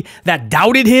everybody that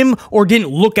doubted him or didn't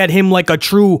look at him like a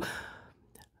true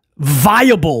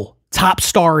viable top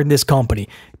star in this company.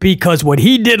 Because what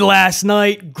he did last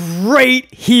night,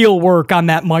 great heel work on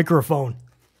that microphone.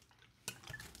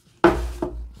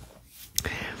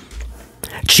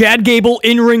 Chad Gable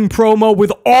in-ring promo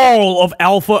with all of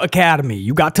Alpha Academy.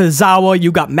 You got Tozawa,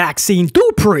 you got Maxine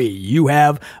Dupree, you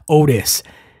have Otis.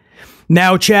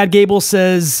 Now Chad Gable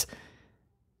says...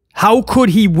 how could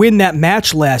he win that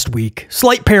match last week?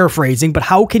 Slight paraphrasing, but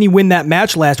how can he win that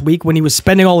match last week when he was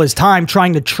spending all his time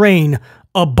trying to train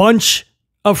a bunch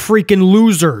of freaking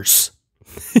losers?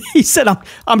 He said,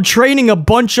 I'm training a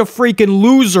bunch of freaking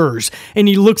losers. And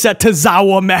he looks at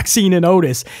Tozawa, Maxine, and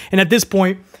Otis. And at this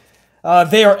point,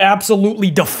 they are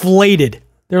absolutely deflated.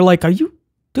 They're like,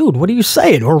 dude, what are you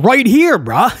saying? We're right here,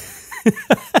 bruh.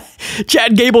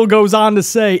 Chad Gable goes on to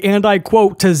say, and I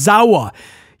quote, Tozawa,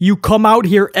 you come out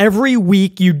here every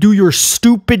week, you do your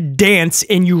stupid dance,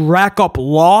 and you rack up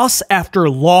loss after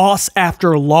loss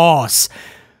after loss.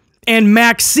 And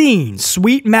Maxine,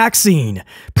 sweet Maxine,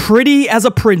 pretty as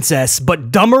a princess,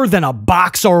 but dumber than a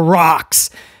box of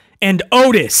rocks. And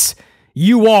Otis,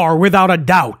 you are, without a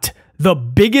doubt, the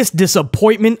biggest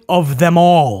disappointment of them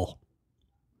all.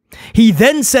 He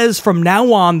then says from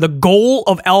now on, the goal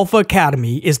of Alpha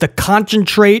Academy is to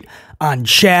concentrate on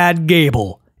Chad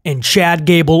Gable. And Chad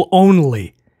Gable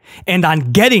only, and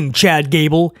on getting Chad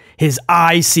Gable his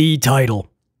IC title.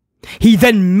 He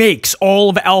then makes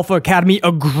all of Alpha Academy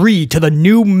agree to the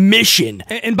new mission.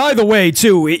 And by the way,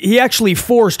 too, he actually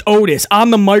forced Otis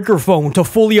on the microphone to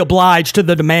fully oblige to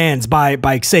the demands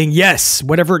by saying, yes,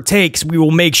 whatever it takes, we will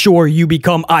make sure you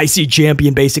become IC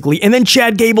champion, basically. And then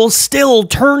Chad Gable still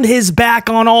turned his back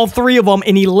on all three of them,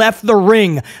 and he left the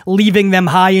ring, leaving them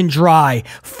high and dry,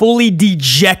 fully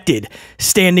dejected,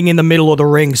 standing in the middle of the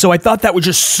ring. So I thought that was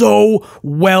just so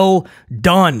well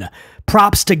done.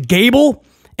 Props to Gable.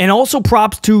 And also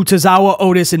props to Tozawa,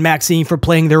 Otis, and Maxine for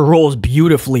playing their roles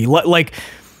beautifully. Like,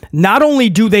 not only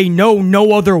do they know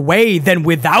no other way than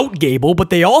without Gable,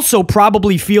 but they also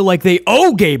probably feel like they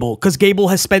owe Gable because Gable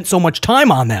has spent so much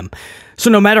time on them. So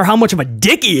no matter how much of a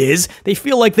dick he is, they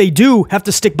feel like they do have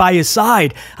to stick by his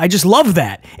side. I just love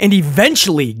that. And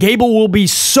eventually, Gable will be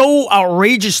so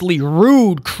outrageously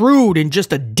rude, crude, and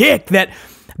just a dick that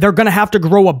they're going to have to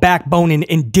grow a backbone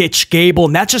and ditch Gable,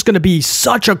 and that's just going to be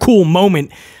such a cool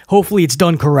moment. Hopefully it's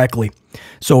done correctly.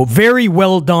 So very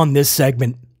well done, this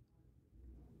segment.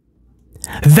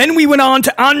 Then we went on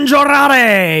to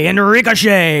Andrade and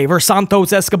Ricochet versus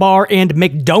Santos Escobar and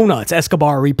McDonuts.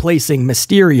 Escobar replacing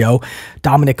Mysterio.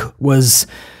 Dominic was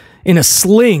in a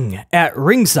sling at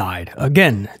ringside.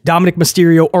 Again, Dominic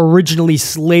Mysterio originally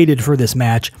slated for this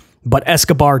match, but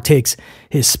Escobar takes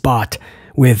his spot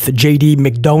with JD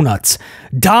McDonuts.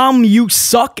 Dom, you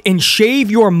suck and shave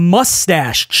your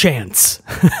mustache chants.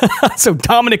 So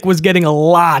Dominic was getting a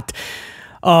lot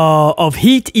of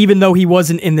heat, even though he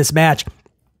wasn't in this match.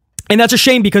 And that's a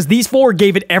shame because these four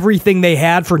gave it everything they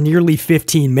had for nearly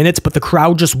 15 minutes, but the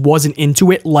crowd just wasn't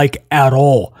into it, like, at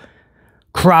all.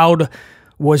 Crowd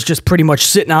was just pretty much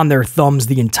sitting on their thumbs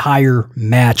the entire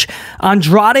match.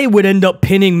 Andrade would end up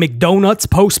pinning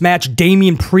McDonuts. Post-match,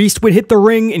 Damien Priest would hit the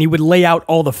ring, and he would lay out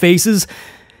all the faces.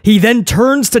 He then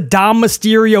turns to Dom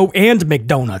Mysterio and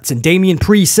McDonuts, and Damien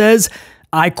Priest says,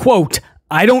 I quote,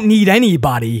 "I don't need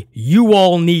anybody, you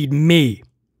all need me."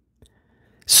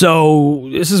 So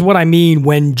this is what I mean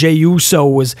when Jey Uso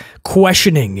was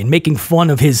questioning and making fun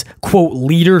of his, quote,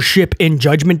 leadership in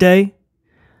Judgment Day.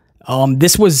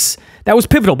 That was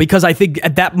pivotal because I think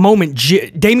at that moment,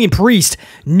 Damien Priest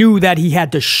knew that he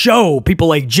had to show people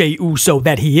like Jey Uso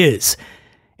that he is.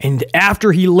 And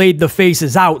after he laid the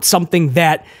faces out, something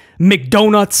that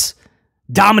McDonuts,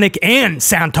 Dominic, and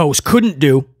Santos couldn't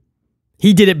do,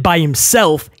 he did it by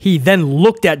himself. He then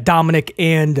looked at Dominic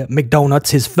and McDonuts,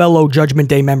 his fellow Judgment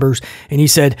Day members, and he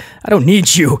said, I don't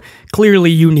need you. Clearly,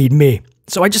 you need me.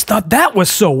 So I just thought that was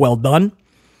so well done.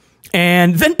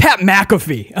 And then Pat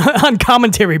McAfee, on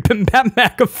commentary, Pat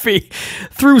McAfee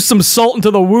threw some salt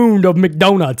into the wound of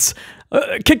McDonuts.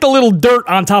 Kicked a little dirt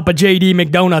on top of JD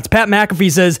McDonuts. Pat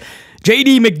McAfee says,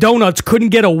 JD McDonuts couldn't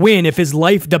get a win if his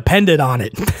life depended on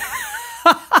it.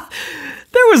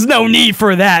 There was no need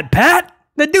for that, Pat.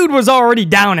 The dude was already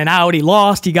down and out. He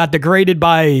lost. He got degraded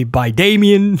by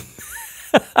Damien.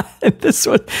 This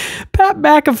was Pat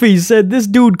McAfee said this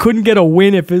dude couldn't get a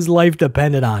win if his life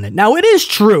depended on it. Now, it is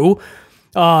true.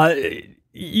 McDonuts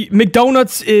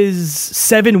is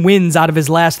 7 wins out of his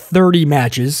last 30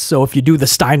 matches. So if you do the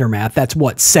Steiner math, that's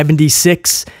what,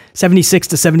 76 to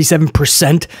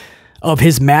 77% of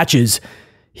his matches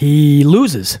he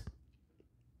loses.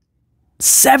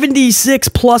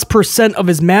 76+% of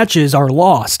his matches are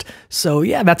lost. So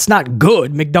yeah, that's not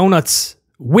good. McDonuts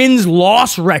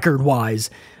wins-loss record-wise,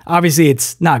 obviously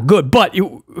it's not good, but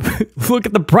you look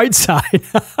at the bright side.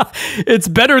 It's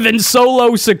better than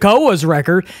Solo Sikoa's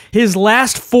record. His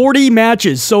last 40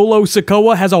 matches, Solo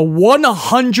Sikoa has a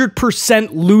 100%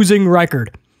 losing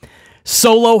record.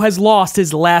 Solo has lost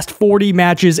his last 40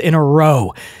 matches in a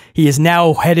row. He is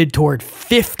now headed toward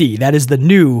 50. That is the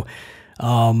new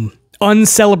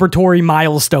uncelebratory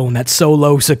milestone that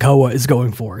Solo Sikoa is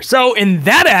going for. So in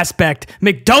that aspect,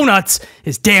 McDonuts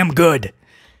is damn good.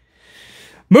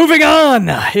 Moving on,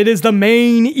 it is the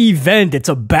main event. It's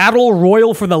a battle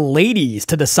royal for the ladies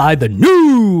to decide the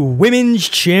new women's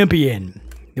champion.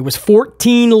 There was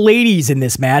 14 ladies in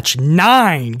this match.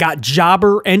 9 got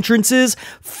jobber entrances.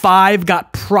 5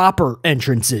 got proper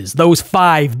entrances. Those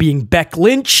 5 being Becky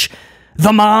Lynch,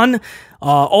 The Mon,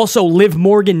 also Liv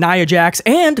Morgan, Nia Jax,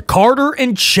 and Carter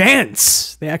and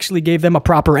Chance. They actually gave them a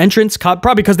proper entrance,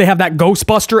 probably because they have that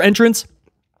Ghostbuster entrance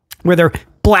where they're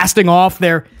blasting off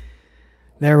their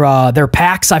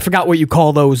packs. I forgot what you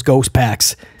call those ghost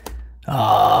packs.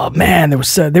 Man,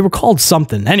 they were called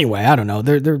something. Anyway, I don't know.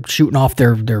 They're shooting off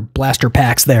their blaster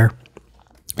packs there.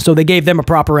 So they gave them a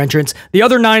proper entrance. The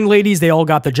other 9 ladies, they all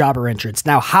got the jobber entrance.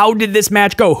 Now, how did this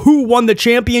match go? Who won the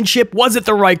championship? Was it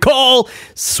the right call?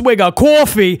 Swig of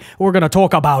coffee. We're going to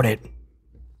talk about it.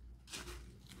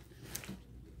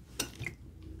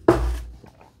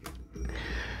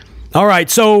 All right,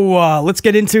 so let's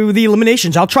get into the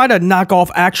eliminations. I'll try to knock off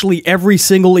actually every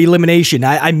single elimination.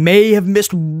 I may have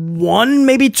missed 1,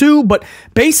 maybe 2, but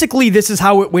basically this is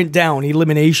how it went down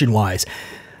elimination-wise.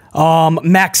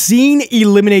 Maxine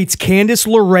eliminates Candice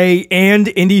LeRae and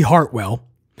Indy Hartwell.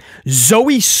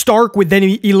 Zoe Stark would then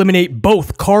eliminate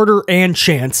both Carter and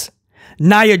Chance.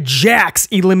 Nia Jax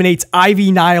eliminates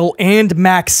Ivy Nile and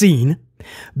Maxine.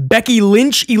 Becky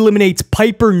Lynch eliminates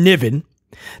Piper Niven.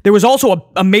 There was also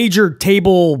a major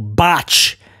table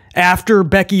botch. After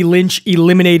Becky Lynch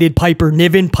eliminated Piper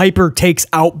Niven, Piper takes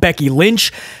out Becky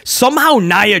Lynch. Somehow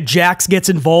Nia Jax gets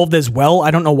involved as well.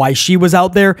 I don't know why she was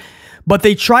out there. But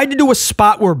they tried to do a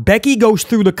spot where Becky goes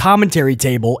through the commentary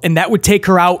table, and that would take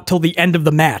her out till the end of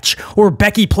the match. Or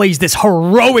Becky plays this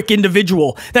heroic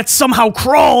individual that somehow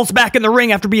crawls back in the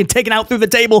ring after being taken out through the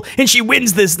table, and she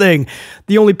wins this thing.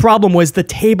 The only problem was the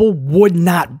table would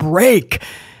not break.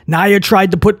 Nia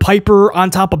tried to put Piper on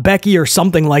top of Becky or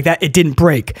something like that. It didn't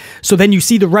break. So then you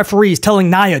see the referees telling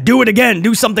Nia, do it again,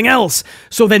 do something else.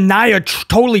 So then Nia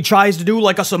totally tries to do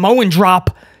like a Samoan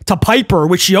drop to Piper,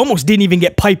 which she almost didn't even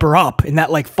get Piper up in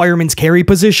that like fireman's carry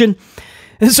position.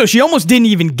 And so she almost didn't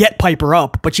even get Piper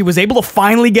up, but she was able to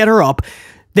finally get her up.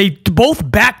 They both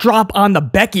backdrop on the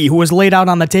Becky who was laid out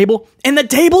on the table, and the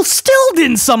table still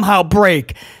didn't somehow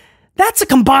break. That's a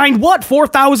combined, what,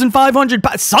 4,500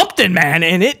 pounds? Something, man,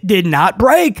 and it did not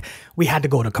break. We had to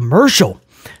go to commercial.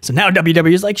 So now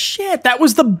WWE is like, shit, that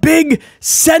was the big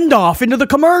send-off into the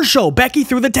commercial. Becky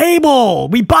through the table.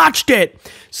 We botched it.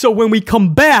 So when we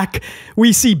come back,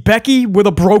 we see Becky with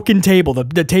a broken table.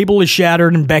 The table is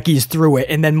shattered and Becky's through it.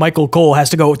 And then Michael Cole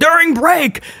has to go, during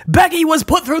break, Becky was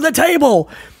put through the table.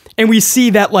 And we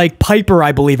see that, like, Piper,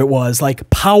 I believe it was, like,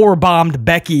 power-bombed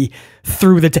Becky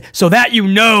through the table. So that you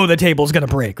know the table's going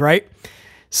to break, right?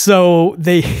 So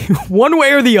they, one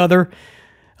way or the other,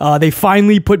 they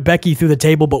finally put Becky through the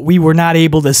table, but we were not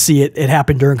able to see it. It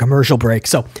happened during commercial break.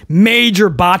 So major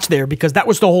botch there because that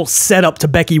was the whole setup to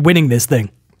Becky winning this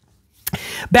thing.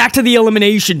 Back to the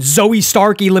elimination. Zoe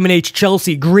Stark eliminates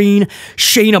Chelsea Green.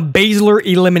 Shayna Baszler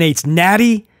eliminates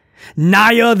Natty.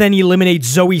 Nia then eliminates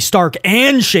Zoe Stark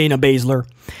and Shayna Baszler.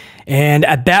 And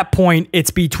at that point,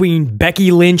 it's between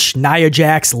Becky Lynch, Nia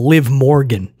Jax, Liv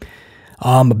Morgan.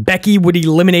 Becky would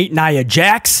eliminate Nia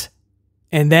Jax.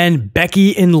 And then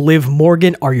Becky and Liv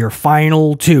Morgan are your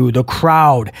final two. The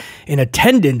crowd in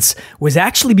attendance was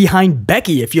actually behind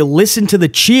Becky. If you listen to the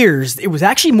cheers, it was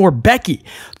actually more Becky.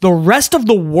 The rest of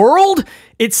the world,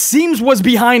 it seems, was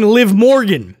behind Liv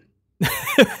Morgan.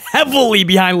 Heavily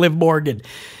behind Liv Morgan.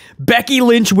 Becky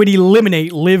Lynch would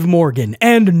eliminate Liv Morgan.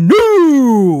 And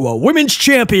new women's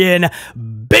champion,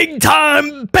 Big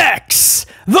Time Bex,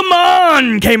 the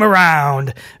Mon, came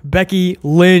around. Becky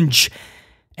Lynch.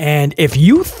 And if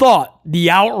you thought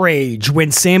the outrage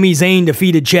when Sami Zayn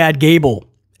defeated Chad Gable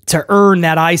to earn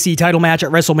that IC title match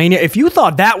at WrestleMania, if you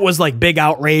thought that was like big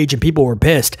outrage and people were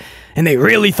pissed and they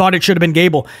really thought it should have been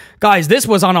Gable, guys, this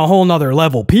was on a whole nother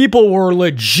level. People were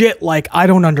legit like, I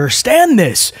don't understand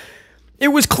this. It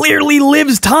was clearly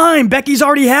Liv's time. Becky's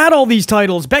already had all these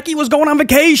titles. Becky was going on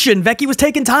vacation. Becky was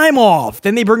taking time off.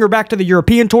 Then they bring her back to the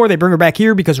European tour. They bring her back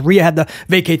here because Rhea had to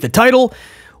vacate the title.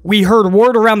 We heard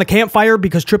word around the campfire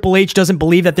because Triple H doesn't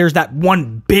believe that there's that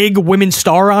one big women's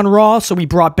star on Raw, so we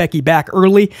brought Becky back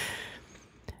early.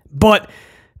 But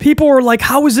people were like,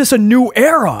 how is this a new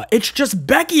era? It's just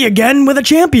Becky again with a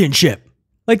championship.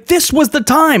 Like, this was the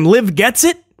time. Liv gets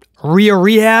it. Rhea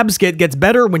rehabs, gets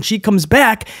better. When she comes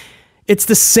back, it's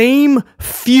the same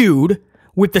feud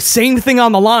with the same thing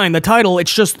on the line, the title.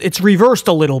 It's reversed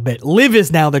a little bit. Liv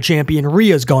is now the champion.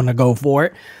 Rhea's going to go for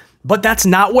it. But that's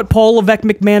not what Paul Levesque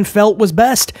McMahon felt was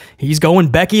best. He's going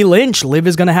Becky Lynch. Liv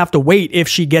is going to have to wait if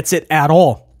she gets it at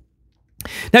all.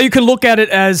 Now, you can look at it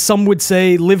as some would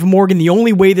say, Liv Morgan, the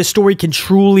only way this story can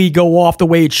truly go off the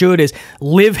way it should is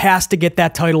Liv has to get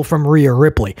that title from Rhea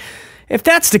Ripley. If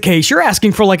that's the case, you're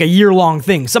asking for like a year-long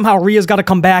thing. Somehow Rhea's got to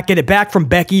come back, get it back from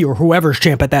Becky or whoever's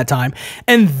champ at that time,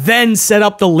 and then set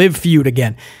up the Liv feud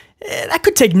again. That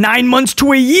could take 9 months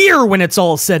to a year when it's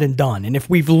all said and done. And if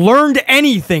we've learned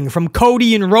anything from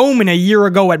Cody and Roman a year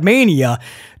ago at Mania,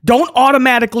 don't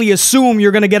automatically assume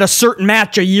you're going to get a certain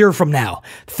match a year from now.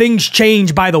 Things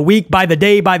change by the week, by the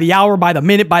day, by the hour, by the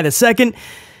minute, by the second.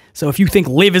 So if you think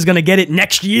Liv is going to get it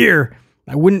next year,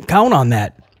 I wouldn't count on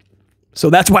that. So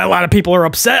that's why a lot of people are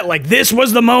upset. Like, this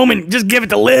was the moment. Just give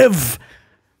it to Liv.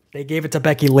 They gave it to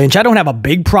Becky Lynch. I don't have a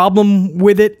big problem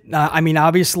with it. I mean,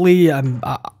 obviously,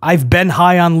 I've been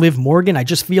high on Liv Morgan. I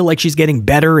just feel like she's getting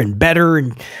better and better,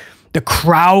 and the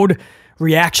crowd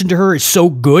reaction to her is so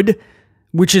good,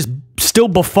 which is still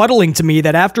befuddling to me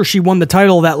that after she won the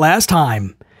title that last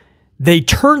time, they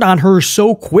turned on her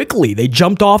so quickly. They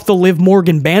jumped off the Liv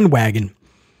Morgan bandwagon.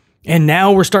 And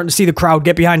now we're starting to see the crowd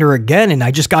get behind her again, and I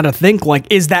just got to think, like,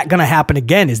 is that going to happen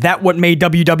again? Is that what made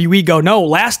WWE go, no,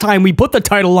 last time we put the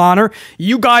title on her,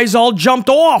 you guys all jumped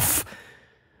off.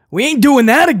 We ain't doing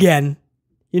that again.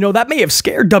 You know, that may have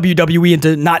scared WWE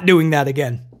into not doing that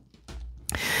again.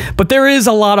 But there is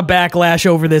a lot of backlash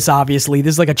over this, obviously.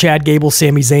 This is like a Chad Gable,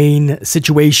 Sami Zayn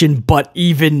situation, but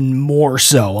even more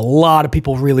so. A lot of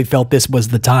people really felt this was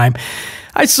the time.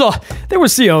 I saw, there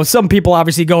was, some people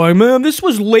obviously going, man, this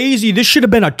was lazy. This should have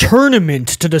been a tournament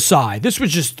to decide. This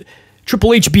was just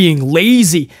Triple H being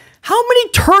lazy. How many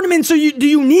tournaments do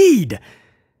you need?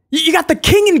 You got the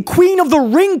king and queen of the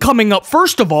ring coming up,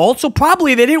 first of all, so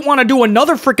probably they didn't want to do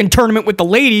another freaking tournament with the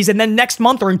ladies and then next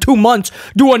month or in 2 months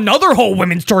do another whole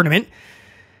women's tournament.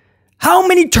 How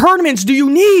many tournaments do you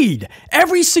need?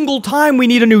 Every single time we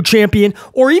need a new champion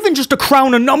or even just to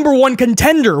crown a #1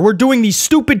 contender, we're doing these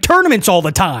stupid tournaments all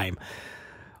the time.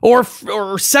 Or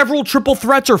several triple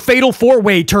threats or fatal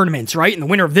four-way tournaments, right? And the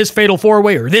winner of this fatal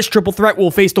four-way or this triple threat will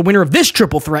face the winner of this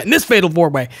triple threat and this fatal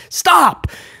four-way. Stop!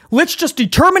 Let's just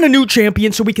determine a new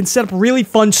champion so we can set up really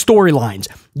fun storylines.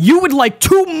 You would like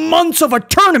 2 months of a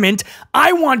tournament.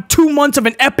 I want 2 months of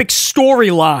an epic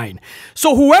storyline.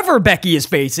 So whoever Becky is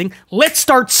facing, let's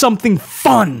start something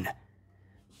fun.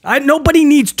 Nobody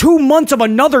needs 2 months of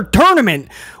another tournament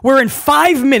where in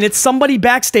 5 minutes somebody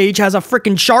backstage has a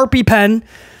freaking Sharpie pen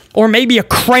or maybe a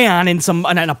crayon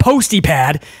and a postie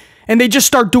pad and they just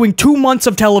start doing 2 months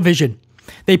of television.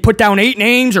 They put down 8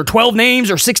 names or 12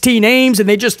 names or 16 names and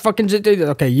they just fucking,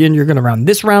 okay, you're going to round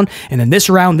this round and then this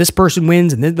round, this person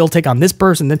wins and then they'll take on this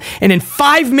person. And in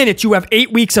 5 minutes, you have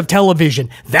 8 weeks of television.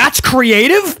 That's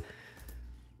creative?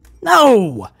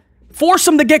 No. Force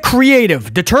them to get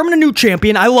creative. Determine a new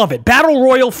champion. I love it. Battle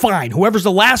Royal, fine. Whoever's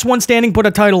the last one standing, put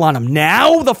a title on them.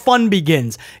 Now the fun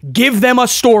begins. Give them a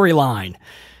storyline.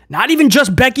 Not even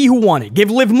just Becky who won it.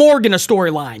 Give Liv Morgan a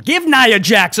storyline. Give Nia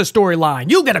Jax a storyline.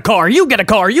 You get a car, you get a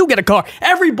car, you get a car.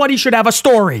 Everybody should have a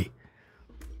story.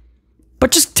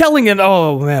 But just telling it,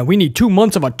 oh man, we need 2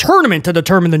 months of a tournament to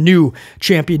determine the new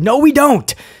champion. No, we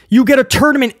don't. You get a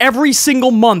tournament every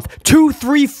single month. 2,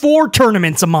 3, 4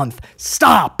 tournaments a month.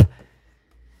 Stop.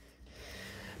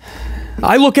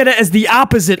 I look at it as the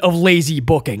opposite of lazy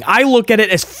booking. I look at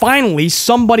it as finally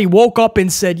somebody woke up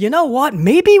and said, you know what,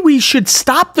 maybe we should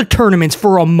stop the tournaments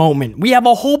for a moment. We have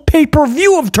a whole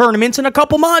pay-per-view of tournaments in a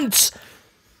couple months.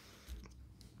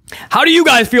 How do you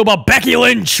guys feel about Becky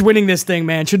Lynch winning this thing,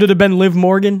 man? Should it have been Liv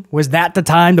Morgan? Was that the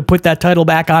time to put that title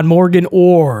back on Morgan?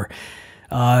 Or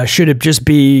should it just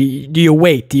be, do you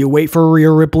wait? Do you wait for Rhea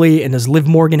Ripley? And does Liv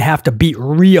Morgan have to beat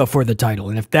Rhea for the title?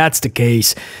 And if that's the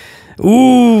case,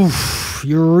 ooh,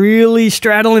 you're really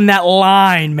straddling that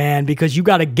line, man, because you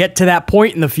got to get to that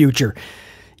point in the future.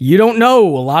 You don't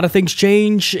know. A lot of things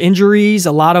change, injuries,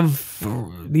 a lot of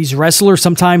these wrestlers,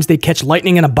 sometimes they catch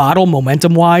lightning in a bottle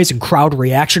momentum-wise and crowd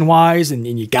reaction-wise, and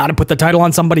you got to put the title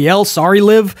on somebody else. Sorry,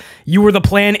 Liv. You were the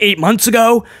plan 8 months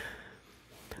ago.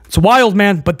 It's wild,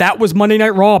 man, but that was Monday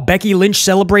Night Raw. Becky Lynch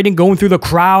celebrating, going through the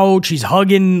crowd. She's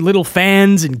hugging little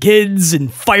fans and kids and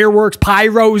fireworks,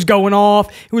 pyros going off.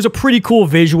 It was a pretty cool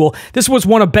visual. This was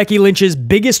one of Becky Lynch's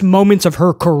biggest moments of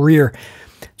her career.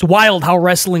 It's wild how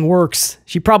wrestling works.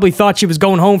 She probably thought she was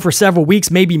going home for several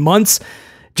weeks, maybe months.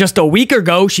 Just a week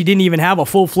ago, she didn't even have a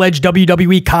full-fledged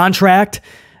WWE contract.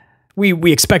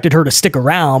 We expected her to stick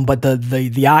around, but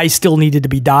the I's still needed to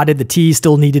be dotted, the T's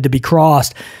still needed to be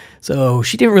crossed. So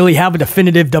she didn't really have a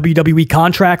definitive WWE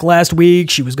contract last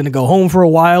week. She was going to go home for a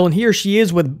while, and here she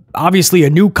is with obviously a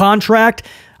new contract,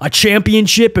 a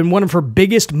championship, and one of her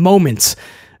biggest moments.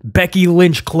 Becky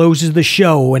Lynch closes the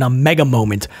show in a mega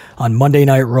moment on Monday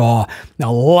Night Raw.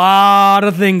 A lot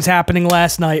of things happening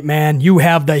last night, man. You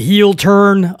have the heel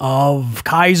turn of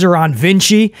Keiser on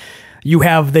Vinci. You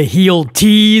have the heel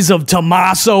tease of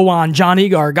Tomasso on Johnny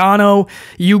Gargano.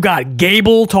 You got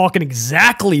Gable talking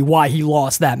exactly why he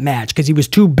lost that match, because he was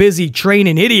too busy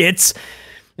training idiots.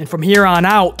 And from here on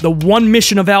out, the one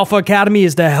mission of Alpha Academy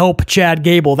is to help Chad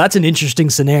Gable. That's an interesting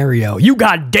scenario. You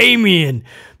got Damien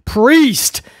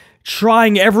Priest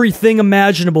trying everything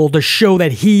imaginable to show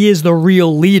that he is the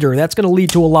real leader. That's going to lead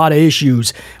to a lot of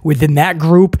issues within that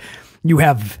group. You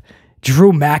have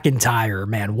Drew McIntyre,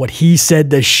 man, what he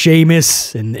said to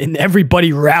Sheamus and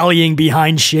everybody rallying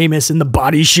behind Sheamus and the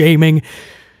body shaming.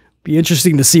 Be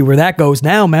interesting to see where that goes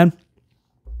now, man.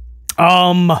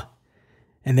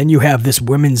 And then you have this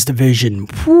women's division.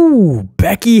 Whew,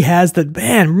 Becky has the,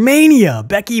 man, Mania.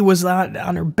 Becky was on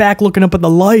her back looking up at the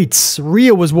lights.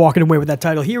 Rhea was walking away with that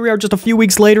title. Here we are just a few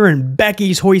weeks later, and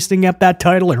Becky's hoisting up that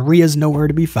title, and Rhea's nowhere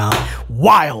to be found.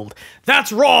 Wild.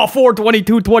 That's Raw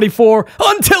 4/22/24.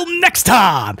 Until next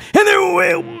time. And there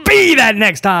will be that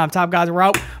next time. Top guys, we're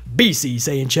out. BC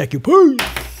saying check you. Peace.